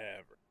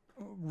 forever.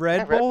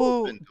 Red Bull's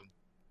Bull, been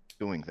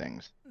doing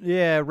things.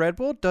 yeah, Red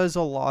Bull does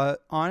a lot.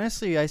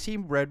 Honestly, I see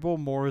Red Bull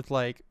more with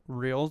like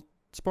real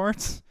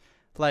sports,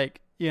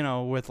 like you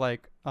know, with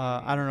like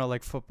I don't know,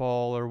 like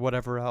football or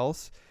whatever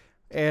else.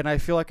 And I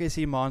feel like I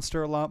see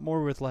Monster a lot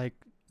more with like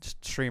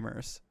just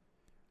streamers.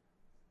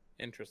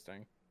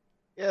 Interesting.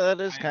 Yeah,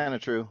 that is kind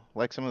of true.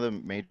 Like some of the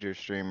major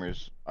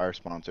streamers are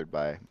sponsored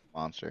by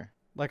Monster.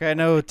 Like I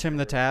know Tim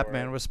the True Tap for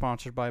Man it. was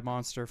sponsored by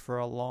Monster for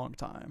a long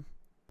time.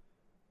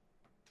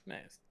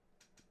 Nice.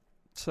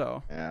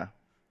 So Yeah.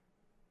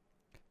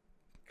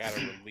 Gotta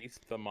release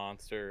the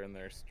Monster in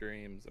their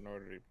streams in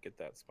order to get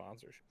that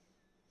sponsorship.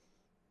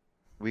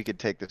 We could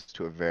take this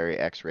to a very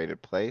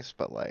X-rated place,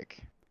 but like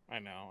I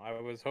know. I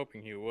was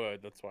hoping you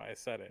would. That's why I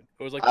said it.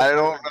 It was like I the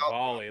don't perfect know.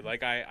 volley.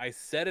 Like I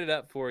set it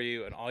up for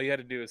you, and all you had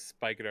to do is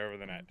spike it over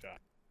the net, John.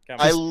 Come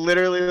I on.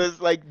 literally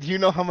was like, do you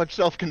know how much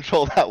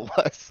self-control that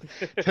was?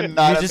 To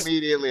not just-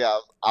 immediately,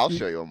 I'll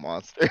show you a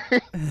monster.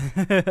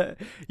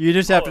 you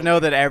just have to Oh, know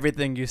that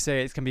everything you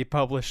say is can be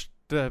published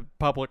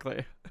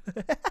publicly.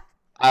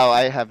 Oh,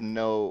 I have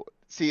no.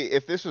 See,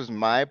 if this was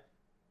my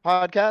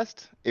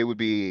podcast, it would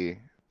be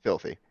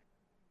filthy.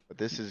 But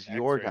this is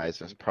your X-rated guys'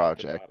 from top to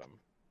project. bottom.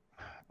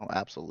 Oh,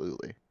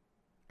 absolutely.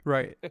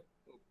 Right. Oh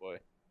boy.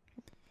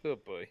 Oh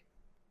boy.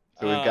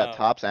 So we've got Uh,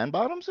 tops and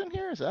bottoms in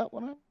here. Is that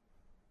what I'm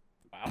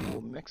Wow.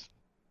 mix?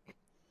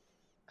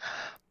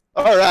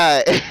 All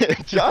right,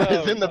 John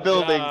is in the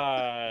building.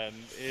 John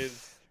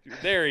is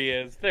there. He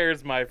is.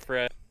 There's my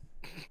friend.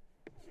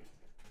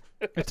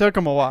 It took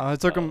him a while. It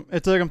took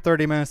him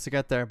 30 minutes to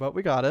get there, but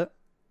we got it.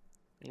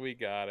 We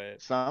got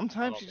it.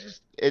 Sometimes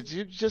Oh,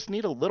 you just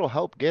need a little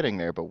help getting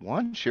there, but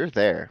once you're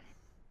there,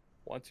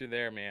 Once you're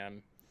there,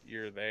 man,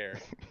 you're there.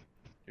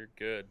 You're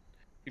good.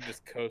 You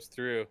just coast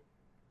through.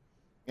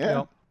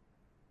 yeah.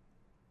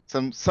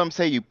 Yep. Some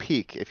say you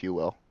peak, if you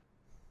will.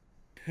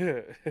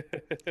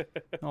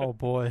 Oh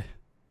boy.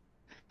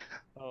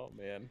 Oh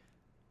man.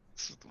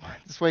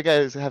 That's why you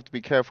guys have to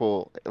be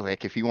careful.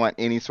 Like, if you want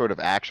any sort of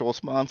actual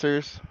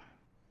sponsors,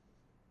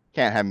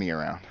 can't have me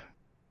around.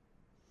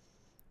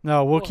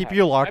 No, we'll We'll keep have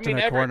you you. I locked in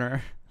mean, a every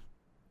corner.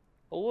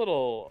 a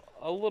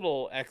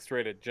little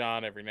X-rated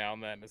John every now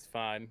and then is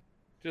fine,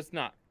 just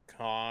not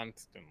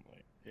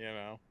constantly. You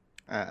know.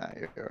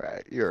 You're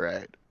right. You're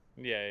right.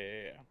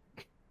 Yeah.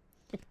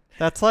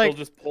 That's They'll like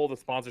just pull the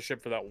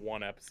sponsorship for that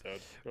one episode.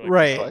 They're like,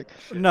 right. "Oh, Like,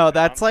 shit, No, John's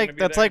that's gonna like be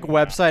there?" No.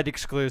 website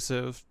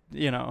exclusive.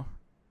 You know,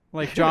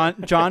 like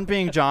John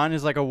being John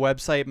is like a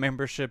website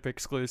membership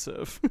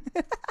exclusive.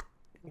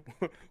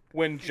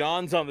 When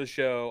John's on the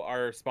show,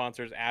 our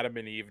sponsor's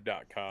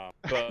AdamandEve.com,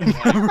 but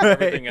like,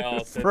 everything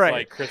else, it's Right.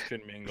 like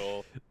Christian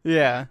Mingle,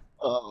 Yeah,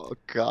 oh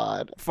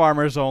God.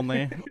 farmers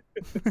only.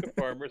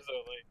 Farmers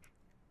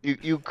Only.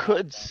 You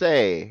could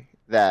say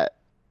that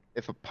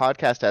if a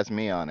podcast has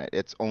me on it,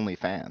 it's only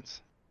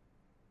fans,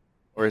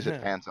 or is it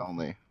fans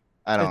only?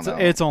 I don't know.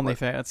 It's only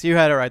fans. You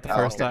had it right the Oh,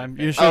 first okay. time.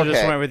 You should have just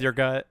Okay. went with your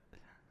gut.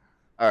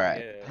 All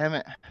right. Yeah. Damn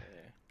it.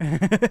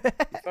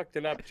 You fucked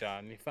it up,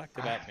 John. You fucked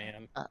it up,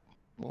 man.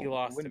 Well, He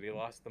lost it. wouldn't, He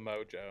lost the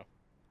mojo.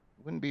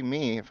 wouldn't be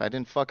me if I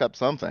didn't fuck up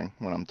something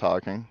when I'm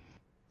talking.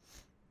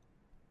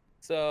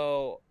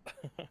 So,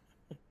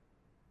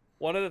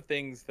 one of the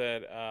things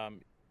that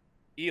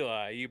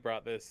Eli, you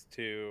brought this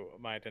to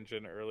my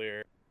attention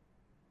earlier.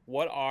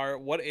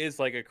 What is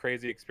like a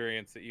crazy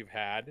experience that you've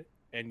had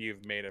and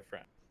you've made a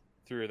friend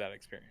through that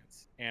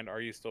experience, and are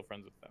you still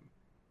friends with them?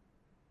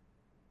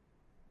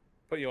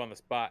 Put you on the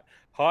spot.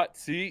 Hot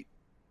seat.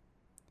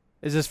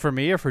 Is this for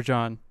me or for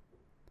John?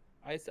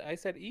 I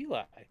said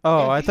Eli. Oh,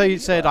 Yeah, I thought you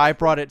said Eli. I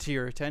brought it to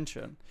your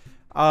attention.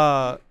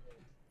 Well,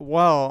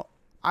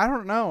 I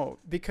don't know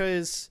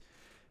because,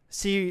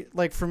 see,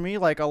 like for me,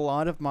 like a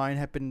lot of mine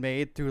have been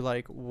made through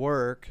like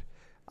work.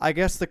 I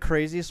guess the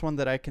craziest one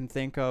that I can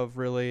think of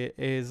really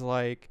is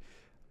like,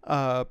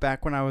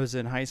 back when I was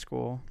in high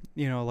school,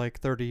 you know, like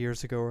 30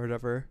 years ago or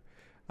whatever.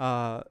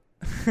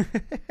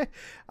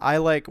 I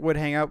like would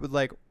hang out with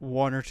like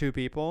one or two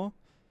people.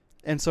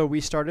 And so we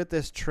started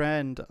this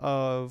trend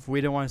of we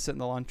didn't want to sit in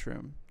the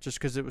lunchroom just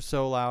because it was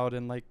so loud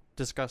and like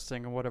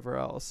disgusting and whatever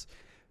else.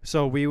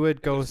 So we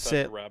would go They're such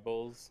sit.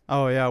 rebels.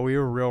 Oh yeah, we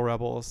were real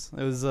rebels.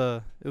 It was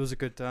a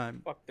good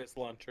time. Fuck this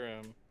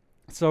lunchroom.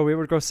 So we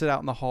would go sit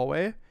out in the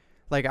hallway,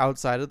 like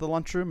outside of the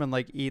lunchroom, and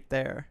like eat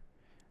there,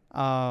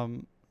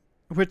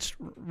 which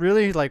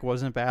really like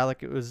wasn't bad.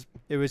 Like it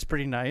was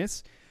pretty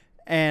nice.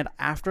 And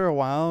after a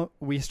while,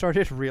 we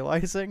started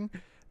realizing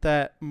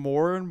that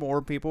more and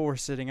more people were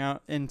sitting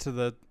out into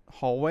the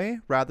hallway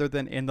rather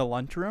than in the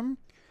lunchroom,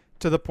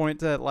 to the point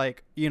that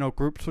like, you know,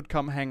 groups would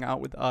come hang out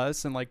with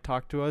us and like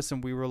talk to us,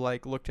 and we were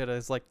like looked at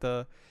as like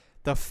the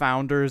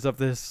founders of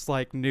this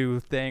like new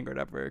thing or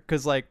whatever.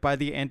 Because like by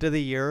the end of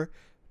the year,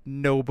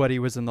 nobody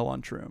was in the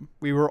lunchroom.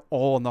 We were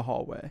all in the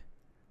hallway.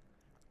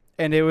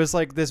 And it was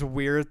like this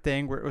weird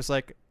thing where it was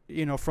like,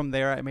 you know, from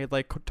there I made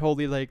like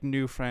totally like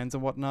new friends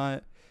and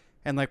whatnot.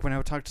 And like when I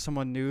would talk to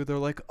someone new, they're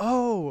like,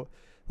 "Oh,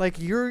 like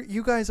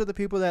you guys are the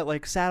people that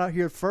like sat out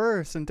here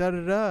first and da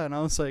da da." And I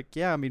was like,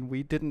 "Yeah, I mean,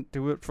 we didn't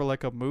do it for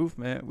like a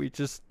movement. We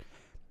just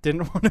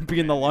didn't want to be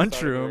in the Man, you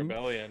started a lunchroom."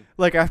 rebellion.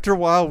 Like after a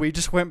while, we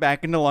just went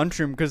back in the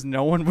lunchroom because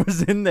no one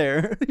was in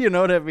there. You know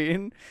what I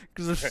mean?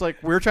 Because it's just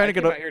like we're trying to I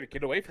get came out here to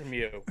get away from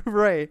you.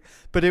 right.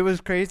 But it was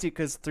crazy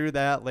because through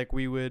that, like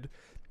we would,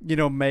 you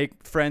know,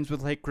 make friends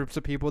with like groups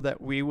of people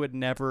that we would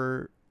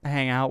never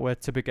hang out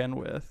with to begin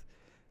with.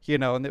 You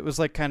know, and it was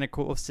like kind of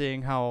cool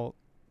seeing how,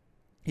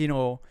 you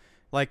know,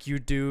 like you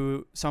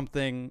do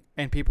something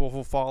and people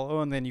will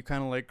follow, and then you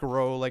kind of like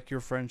grow like your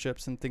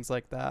friendships and things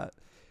like that,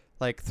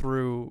 like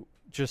through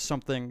just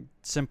something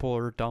simple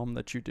or dumb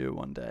that you do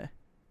one day.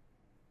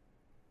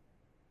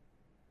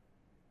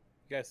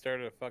 You guys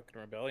started a fucking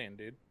rebellion,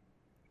 dude.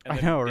 I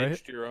then know, right?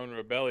 ditched your own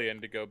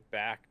rebellion to go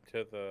back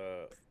to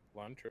the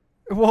lunchroom.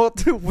 Well,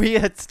 dude, we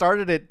had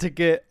started it to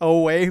get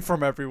away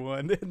from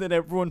everyone, and then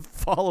everyone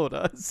followed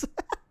us.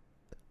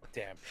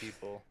 Damn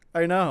people.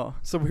 I know.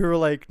 So we were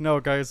like, no,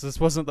 guys, this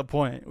wasn't the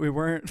point. We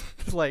weren't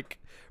like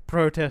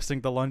protesting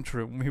the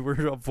lunchroom. We were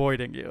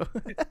avoiding you.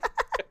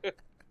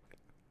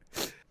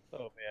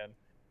 Oh man.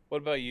 What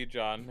about you,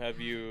 John? Have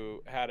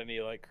you had any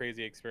like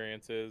crazy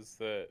experiences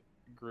that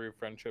grew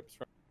friendships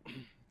from?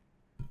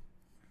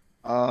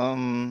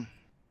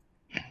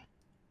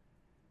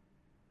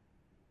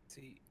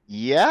 See.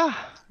 Yeah,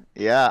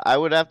 I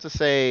would have to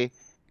say,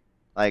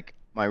 like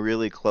my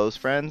really close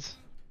friends,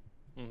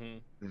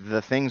 Mm-hmm.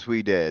 the things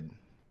we did.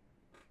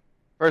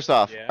 First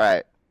off, Yeah. all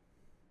right,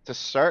 to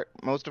start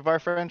most of our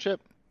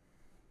friendship,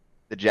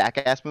 the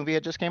Jackass movie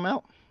had just came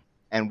out,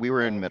 and we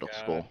were in Oh, middle God.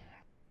 school.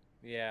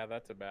 Yeah,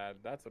 that's a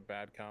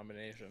bad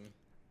combination.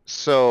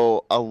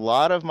 So a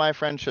lot of my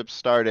friendships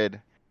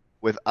started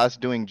with us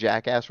doing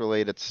Jackass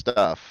related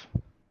stuff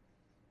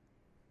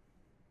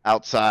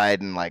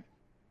outside and like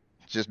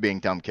just being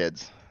dumb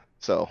kids.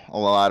 So a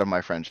lot of my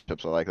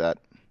friendships are like that.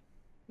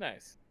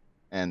 Nice.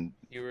 And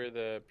You were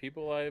the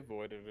people I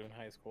avoided in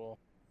high school.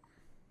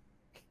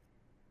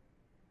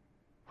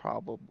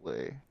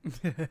 probably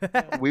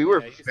we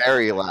were Yeah, you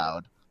very sound like it.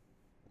 loud.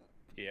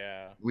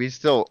 Yeah. We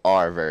still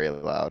are very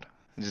loud.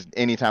 Just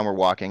anytime we're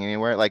walking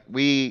anywhere, like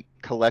we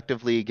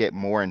collectively get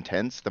more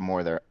intense the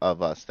more there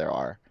of us there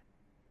are.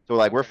 So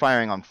like we're Okay.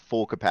 firing on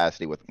full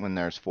capacity with when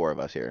there's 4 of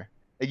us here.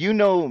 You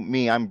know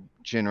me, I'm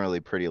generally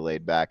pretty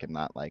laid back and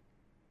not like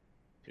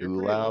You're too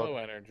pretty loud. low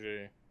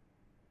energy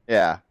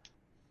Yeah,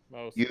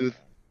 most of the youth,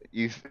 time.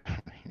 youth,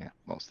 yeah,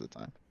 most of the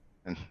time,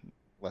 and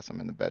unless I'm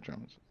in the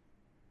bedroom.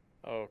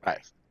 Okay.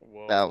 Right,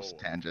 Whoa, that whoa, was whoa.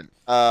 tangent.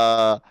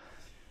 But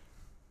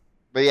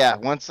yeah,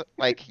 once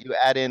like you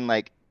add in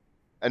like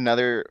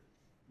another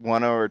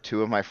 1 or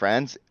 2 of my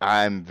friends,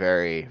 I'm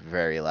very,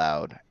 very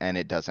loud, and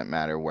it doesn't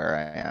matter where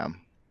I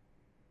am.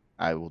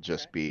 I will Okay.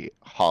 just be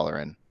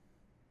hollering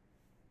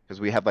because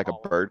we have like a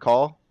Holler. bird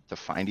call to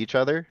find each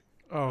other.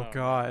 Oh Oh no.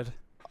 God.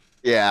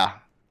 Yeah,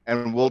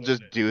 and we'll What is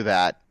just it? do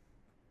that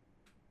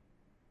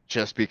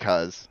just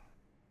because.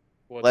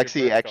 What's your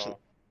Lexi bird actually,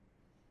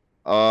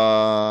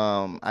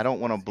 I don't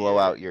want to Let's blow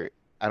hear out it. your,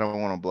 I don't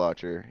want to blow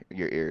out your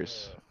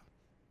ears.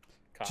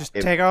 Ugh. Just Copy.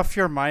 It, take off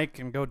your mic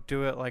and go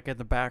do it like in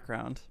the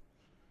background.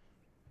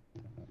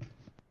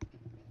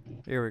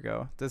 Here we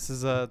go. This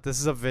is a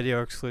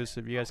video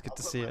exclusive. You guys get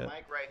to see it.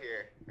 right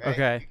here.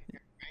 Okay.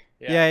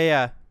 Yeah.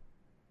 Yeah.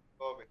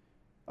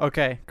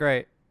 Okay,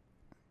 great.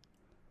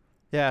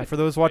 Yeah, for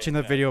those watching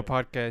the video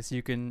podcast,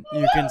 you can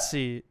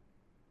see.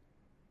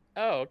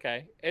 Oh,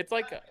 okay. It's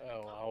like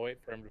oh, I'll wait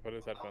for him to put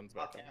his headphones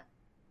back on.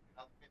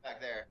 I'll be back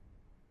there.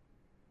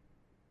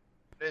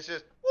 It's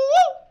just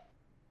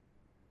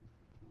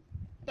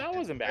That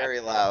wasn't bad. very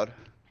loud.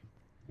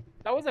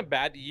 That wasn't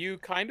bad. You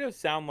kind of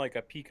sound like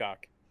a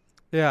peacock.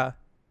 Yeah.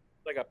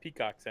 Like a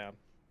peacock sound.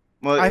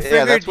 Well, I yeah,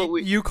 figured that's what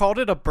we. you called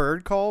it a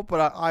bird call,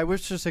 but I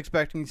was just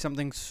expecting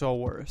something so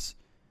worse.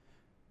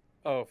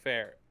 Oh,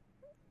 fair.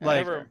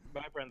 Like- Whenever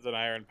my friends and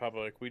I are in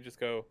public, we just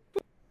go.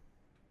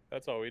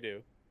 That's all we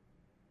do.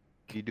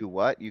 You do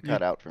what? You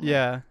cut out for me.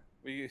 Yeah.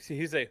 We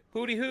he say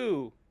hooty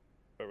hoo,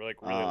 but we're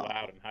like really Oh.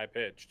 loud and high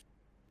pitched.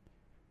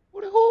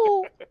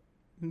 Woo-hoo.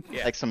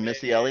 Yeah. Like some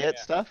Missy yeah, Elliott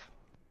yeah. stuff.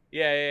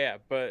 Yeah.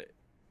 But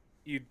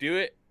you do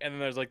it, and then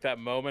there's like that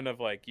moment of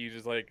like you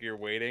just like you're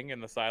waiting in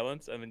the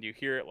silence, and then you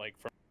hear it like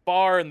from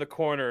far in the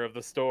corner of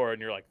the store,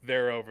 and you're like,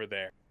 they're over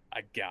there.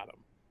 I got them.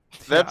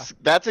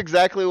 That's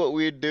exactly what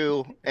we would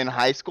do in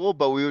high school,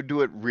 but we would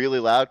do it really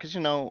loud because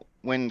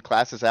when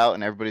class is out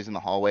and everybody's in the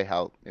hallway,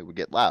 how it would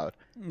get loud.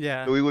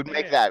 Yeah. So we would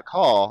make Yeah. that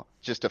call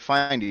just to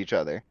find each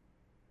other,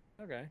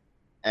 Okay.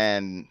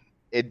 and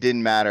it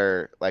didn't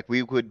matter. Like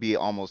we would be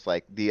almost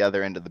like the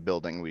other end of the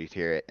building. We'd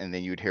hear it, and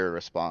then you'd hear a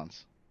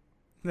response.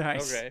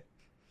 Nice. Okay.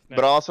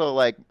 But also,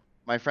 like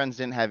my friends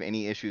didn't have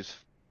any issues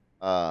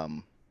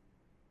finding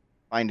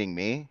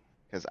me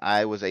because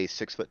I was a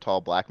 6 foot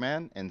tall black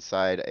man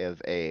inside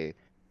of a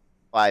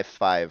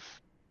 5'5"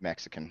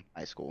 Mexican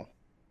high school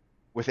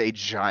with a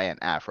giant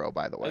afro,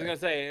 by the I was way. gonna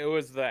say it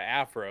was the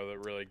afro that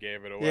really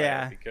gave it away.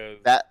 Yeah. Because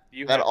That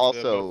you that had the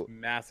also, most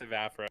massive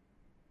afro.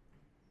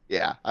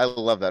 yeah, I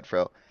love that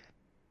fro.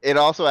 It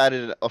also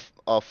added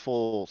a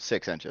full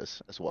 6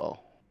 inches as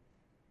well.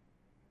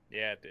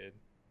 Yeah, it did.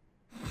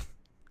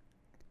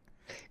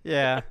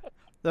 Yeah.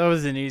 That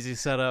was an easy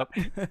setup.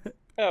 That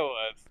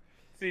was.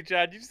 See,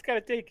 John, you just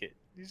gotta take it.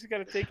 You just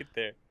gotta take it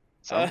there.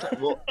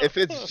 Well, if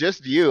it's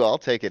just you, I'll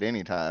take it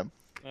anytime.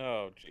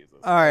 Oh Jesus.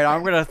 All right,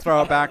 I'm gonna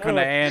throw it back onto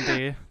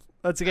Andy.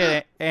 Let's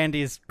get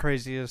Andy's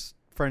craziest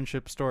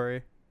friendship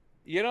story.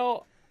 You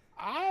know,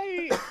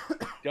 I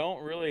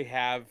don't really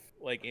have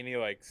like any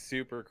like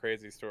super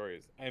crazy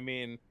stories. I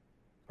mean,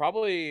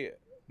 probably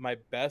my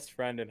best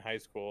friend in high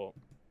school.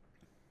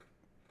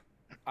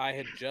 I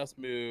had just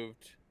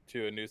moved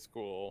to a new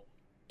school,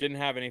 didn't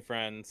have any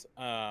friends.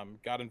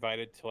 Got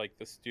invited to like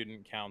the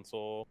student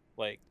council,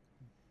 like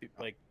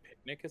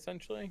picnic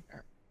essentially.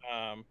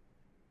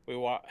 We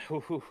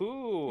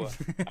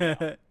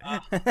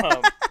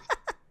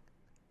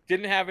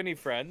didn't have any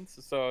friends,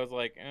 so I was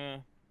like,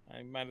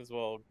 I might as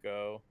well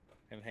go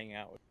and hang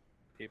out with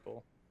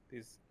people,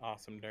 these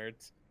awesome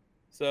nerds.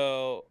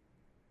 So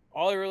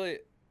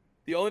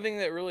the only thing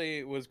that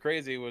really was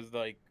crazy was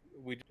like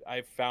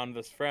I found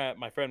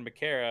my friend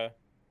Makara,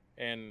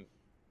 and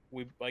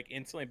we like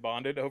instantly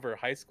bonded over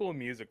High School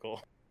Musical.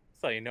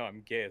 That's how you know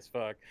I'm gay as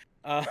fuck.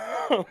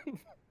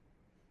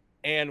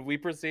 And we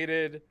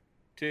proceeded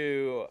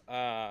to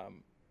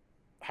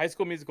High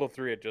School Musical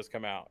 3 had just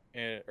come out,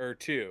 or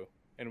 2,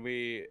 and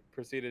we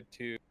proceeded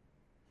to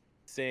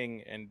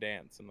sing and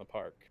dance in the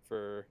park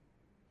for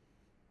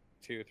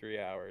 2-3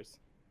 hours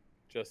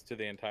just to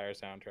the entire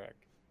soundtrack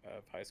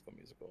of High School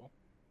Musical.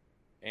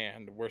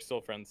 And we're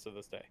still friends to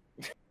this day.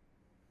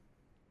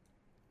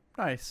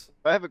 Nice.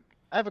 I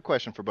have a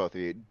question for both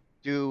of you.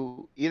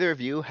 Do either of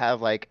you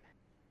have like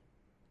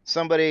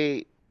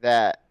somebody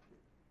that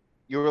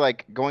you were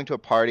like going to a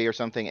party or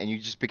something and you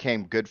just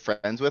became good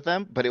friends with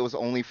them, but it was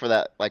only for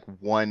that like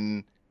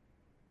one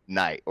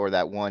night or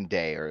that one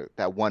day or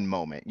that one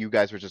moment? You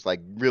guys were just like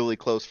really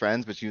close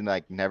friends, but you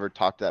like never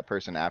talked to that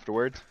person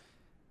afterwards?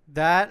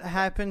 That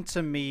happened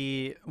to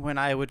me when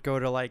I would go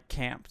to like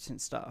camps and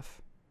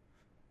stuff.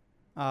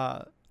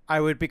 I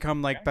would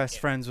become like Yeah. best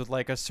friends with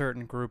like a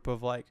certain group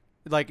of like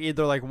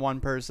either like one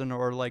person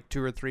or like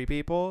 2 or 3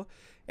 people,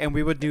 and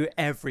we would do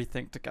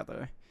everything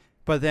together.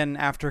 But then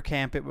after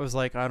camp, it was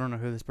like, I don't know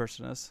who this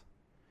person is.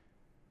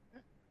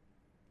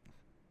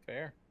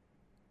 Fair.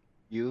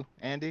 You,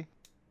 Andy?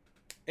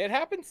 It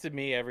happens to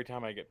me every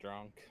time I get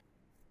drunk.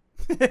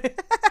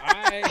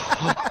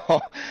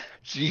 I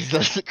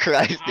Jesus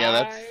Christ! Yeah,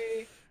 that's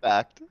I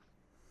fact.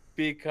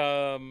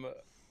 become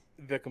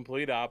the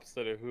complete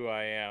opposite of who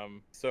I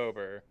am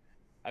sober.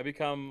 I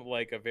become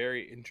like a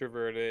very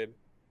introverted,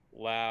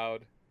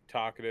 loud,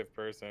 talkative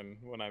person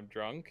when I'm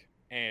drunk,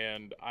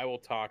 and I will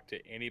talk to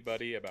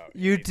anybody about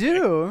You anything.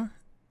 do?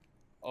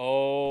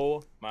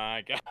 Oh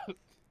my god.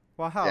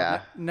 Wow.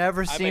 Yeah.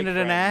 Never seen make it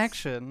in friends.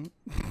 action.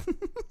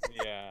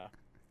 Yeah.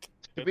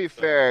 To be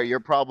fair, you're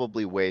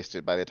probably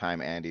wasted by the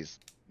time Andy's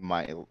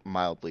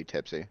mildly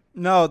tipsy.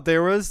 No,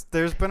 there's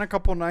been a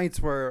couple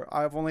nights where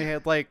I've only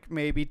had like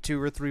maybe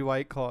 2 or 3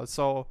 White Claws.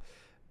 So,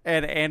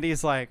 and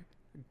Andy's like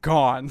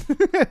gone.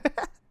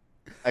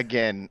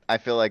 Again, I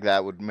feel like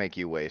that would make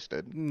you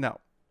wasted. No.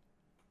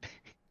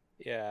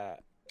 Yeah.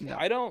 No.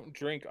 I don't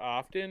drink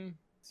often,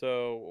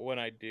 so when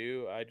I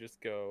do, I just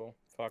go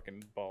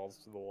fucking balls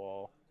to the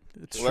wall.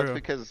 It's Well, that's true.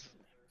 because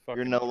you're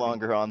Fucking no drink.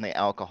 longer on the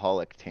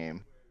alcoholic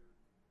team.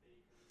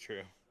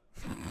 True.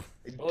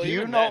 Well, Do you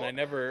even know? then, I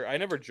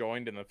never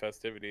joined in the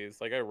festivities.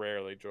 Like I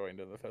rarely joined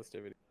in the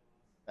festivities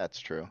That's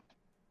true.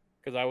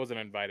 because I wasn't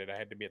invited. I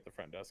had to be at the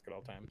front desk at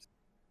all times.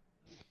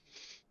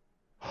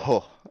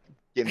 Oh,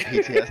 getting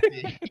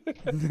PTSD.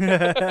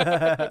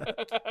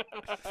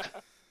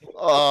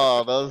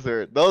 Oh,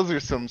 those are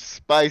some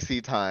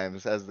spicy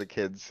times, as the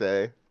kids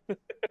say.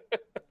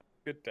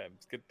 Good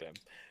times. Good times.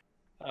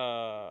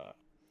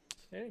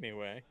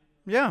 Anyway,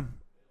 Yeah.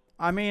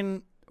 I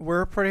mean, it's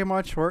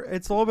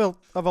a little bit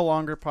of a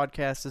longer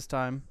podcast this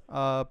time.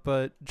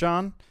 But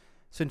John,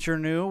 since you're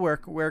new,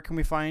 where can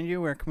we find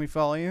you? Where can we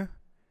follow you?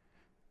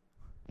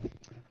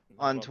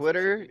 On love social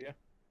Twitter? media.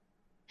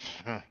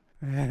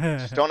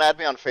 Just don't add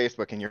me on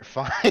Facebook and you're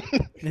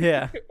fine.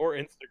 Yeah. Or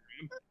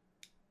Instagram.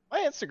 My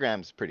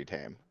Instagram's pretty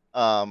tame.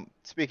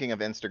 Speaking of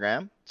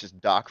Instagram, just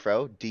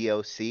Docfro,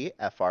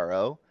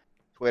 DOCFRO.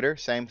 Twitter,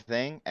 same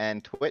thing,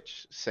 and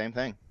Twitch, same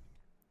thing.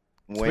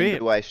 When Sweet.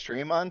 do I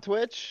stream on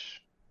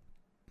Twitch?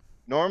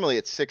 Normally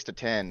it's 6 to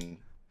 10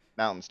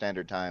 Mountain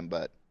Standard Time,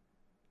 but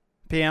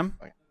PM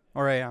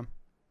or AM?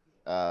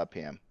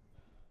 PM.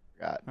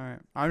 Got All right.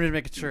 I'm just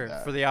making sure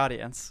that. for the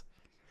audience.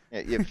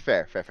 yeah,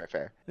 fair.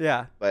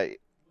 Yeah. But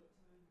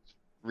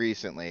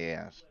recently,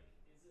 yes,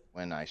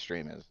 when I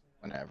stream is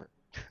whenever.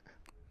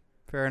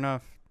 Fair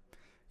enough.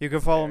 You can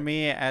follow Fair.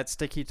 me at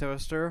Sticky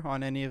Toaster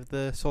on any of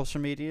the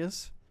social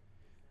medias.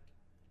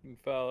 You can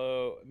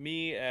follow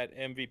me at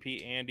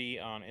MVP Andy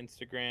on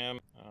Instagram.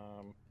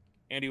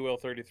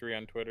 AndyWill33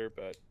 on Twitter,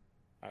 but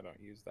I don't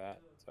use that,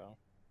 so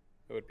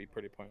it would be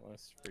pretty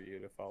pointless for you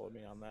to follow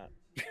me on that.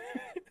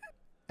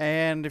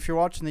 And if you're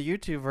watching the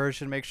YouTube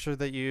version, make sure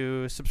that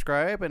you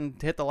subscribe and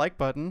hit the like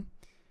button.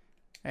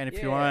 And if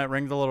you Yeah. want to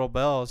ring the little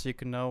bell so you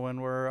can know when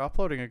we're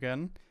uploading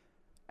again.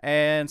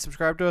 And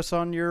subscribe to us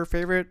on your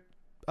favorite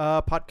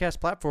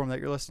podcast platform that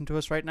you're listening to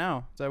us right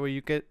now. That way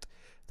you get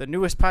the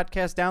newest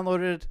podcast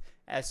downloaded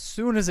as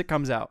soon as it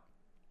comes out.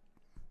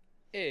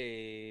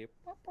 Hey.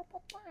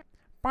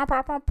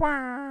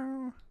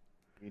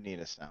 You need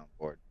a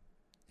soundboard.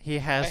 He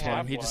has I one.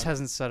 have He just one.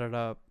 hasn't set it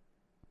up.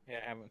 Yeah,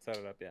 I haven't set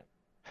it up yet.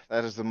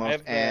 That is the most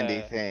have,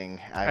 Andy thing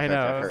I I've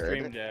know. ever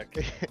Stream heard. Deck.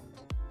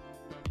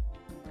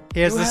 He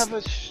has You this, have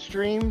a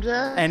stream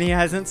deck? and he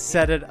hasn't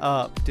set it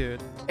up,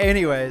 dude.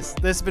 Anyways,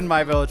 this has been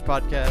My Village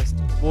Podcast.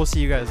 We'll see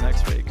you guys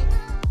next week.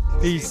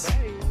 Peace.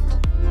 Bye.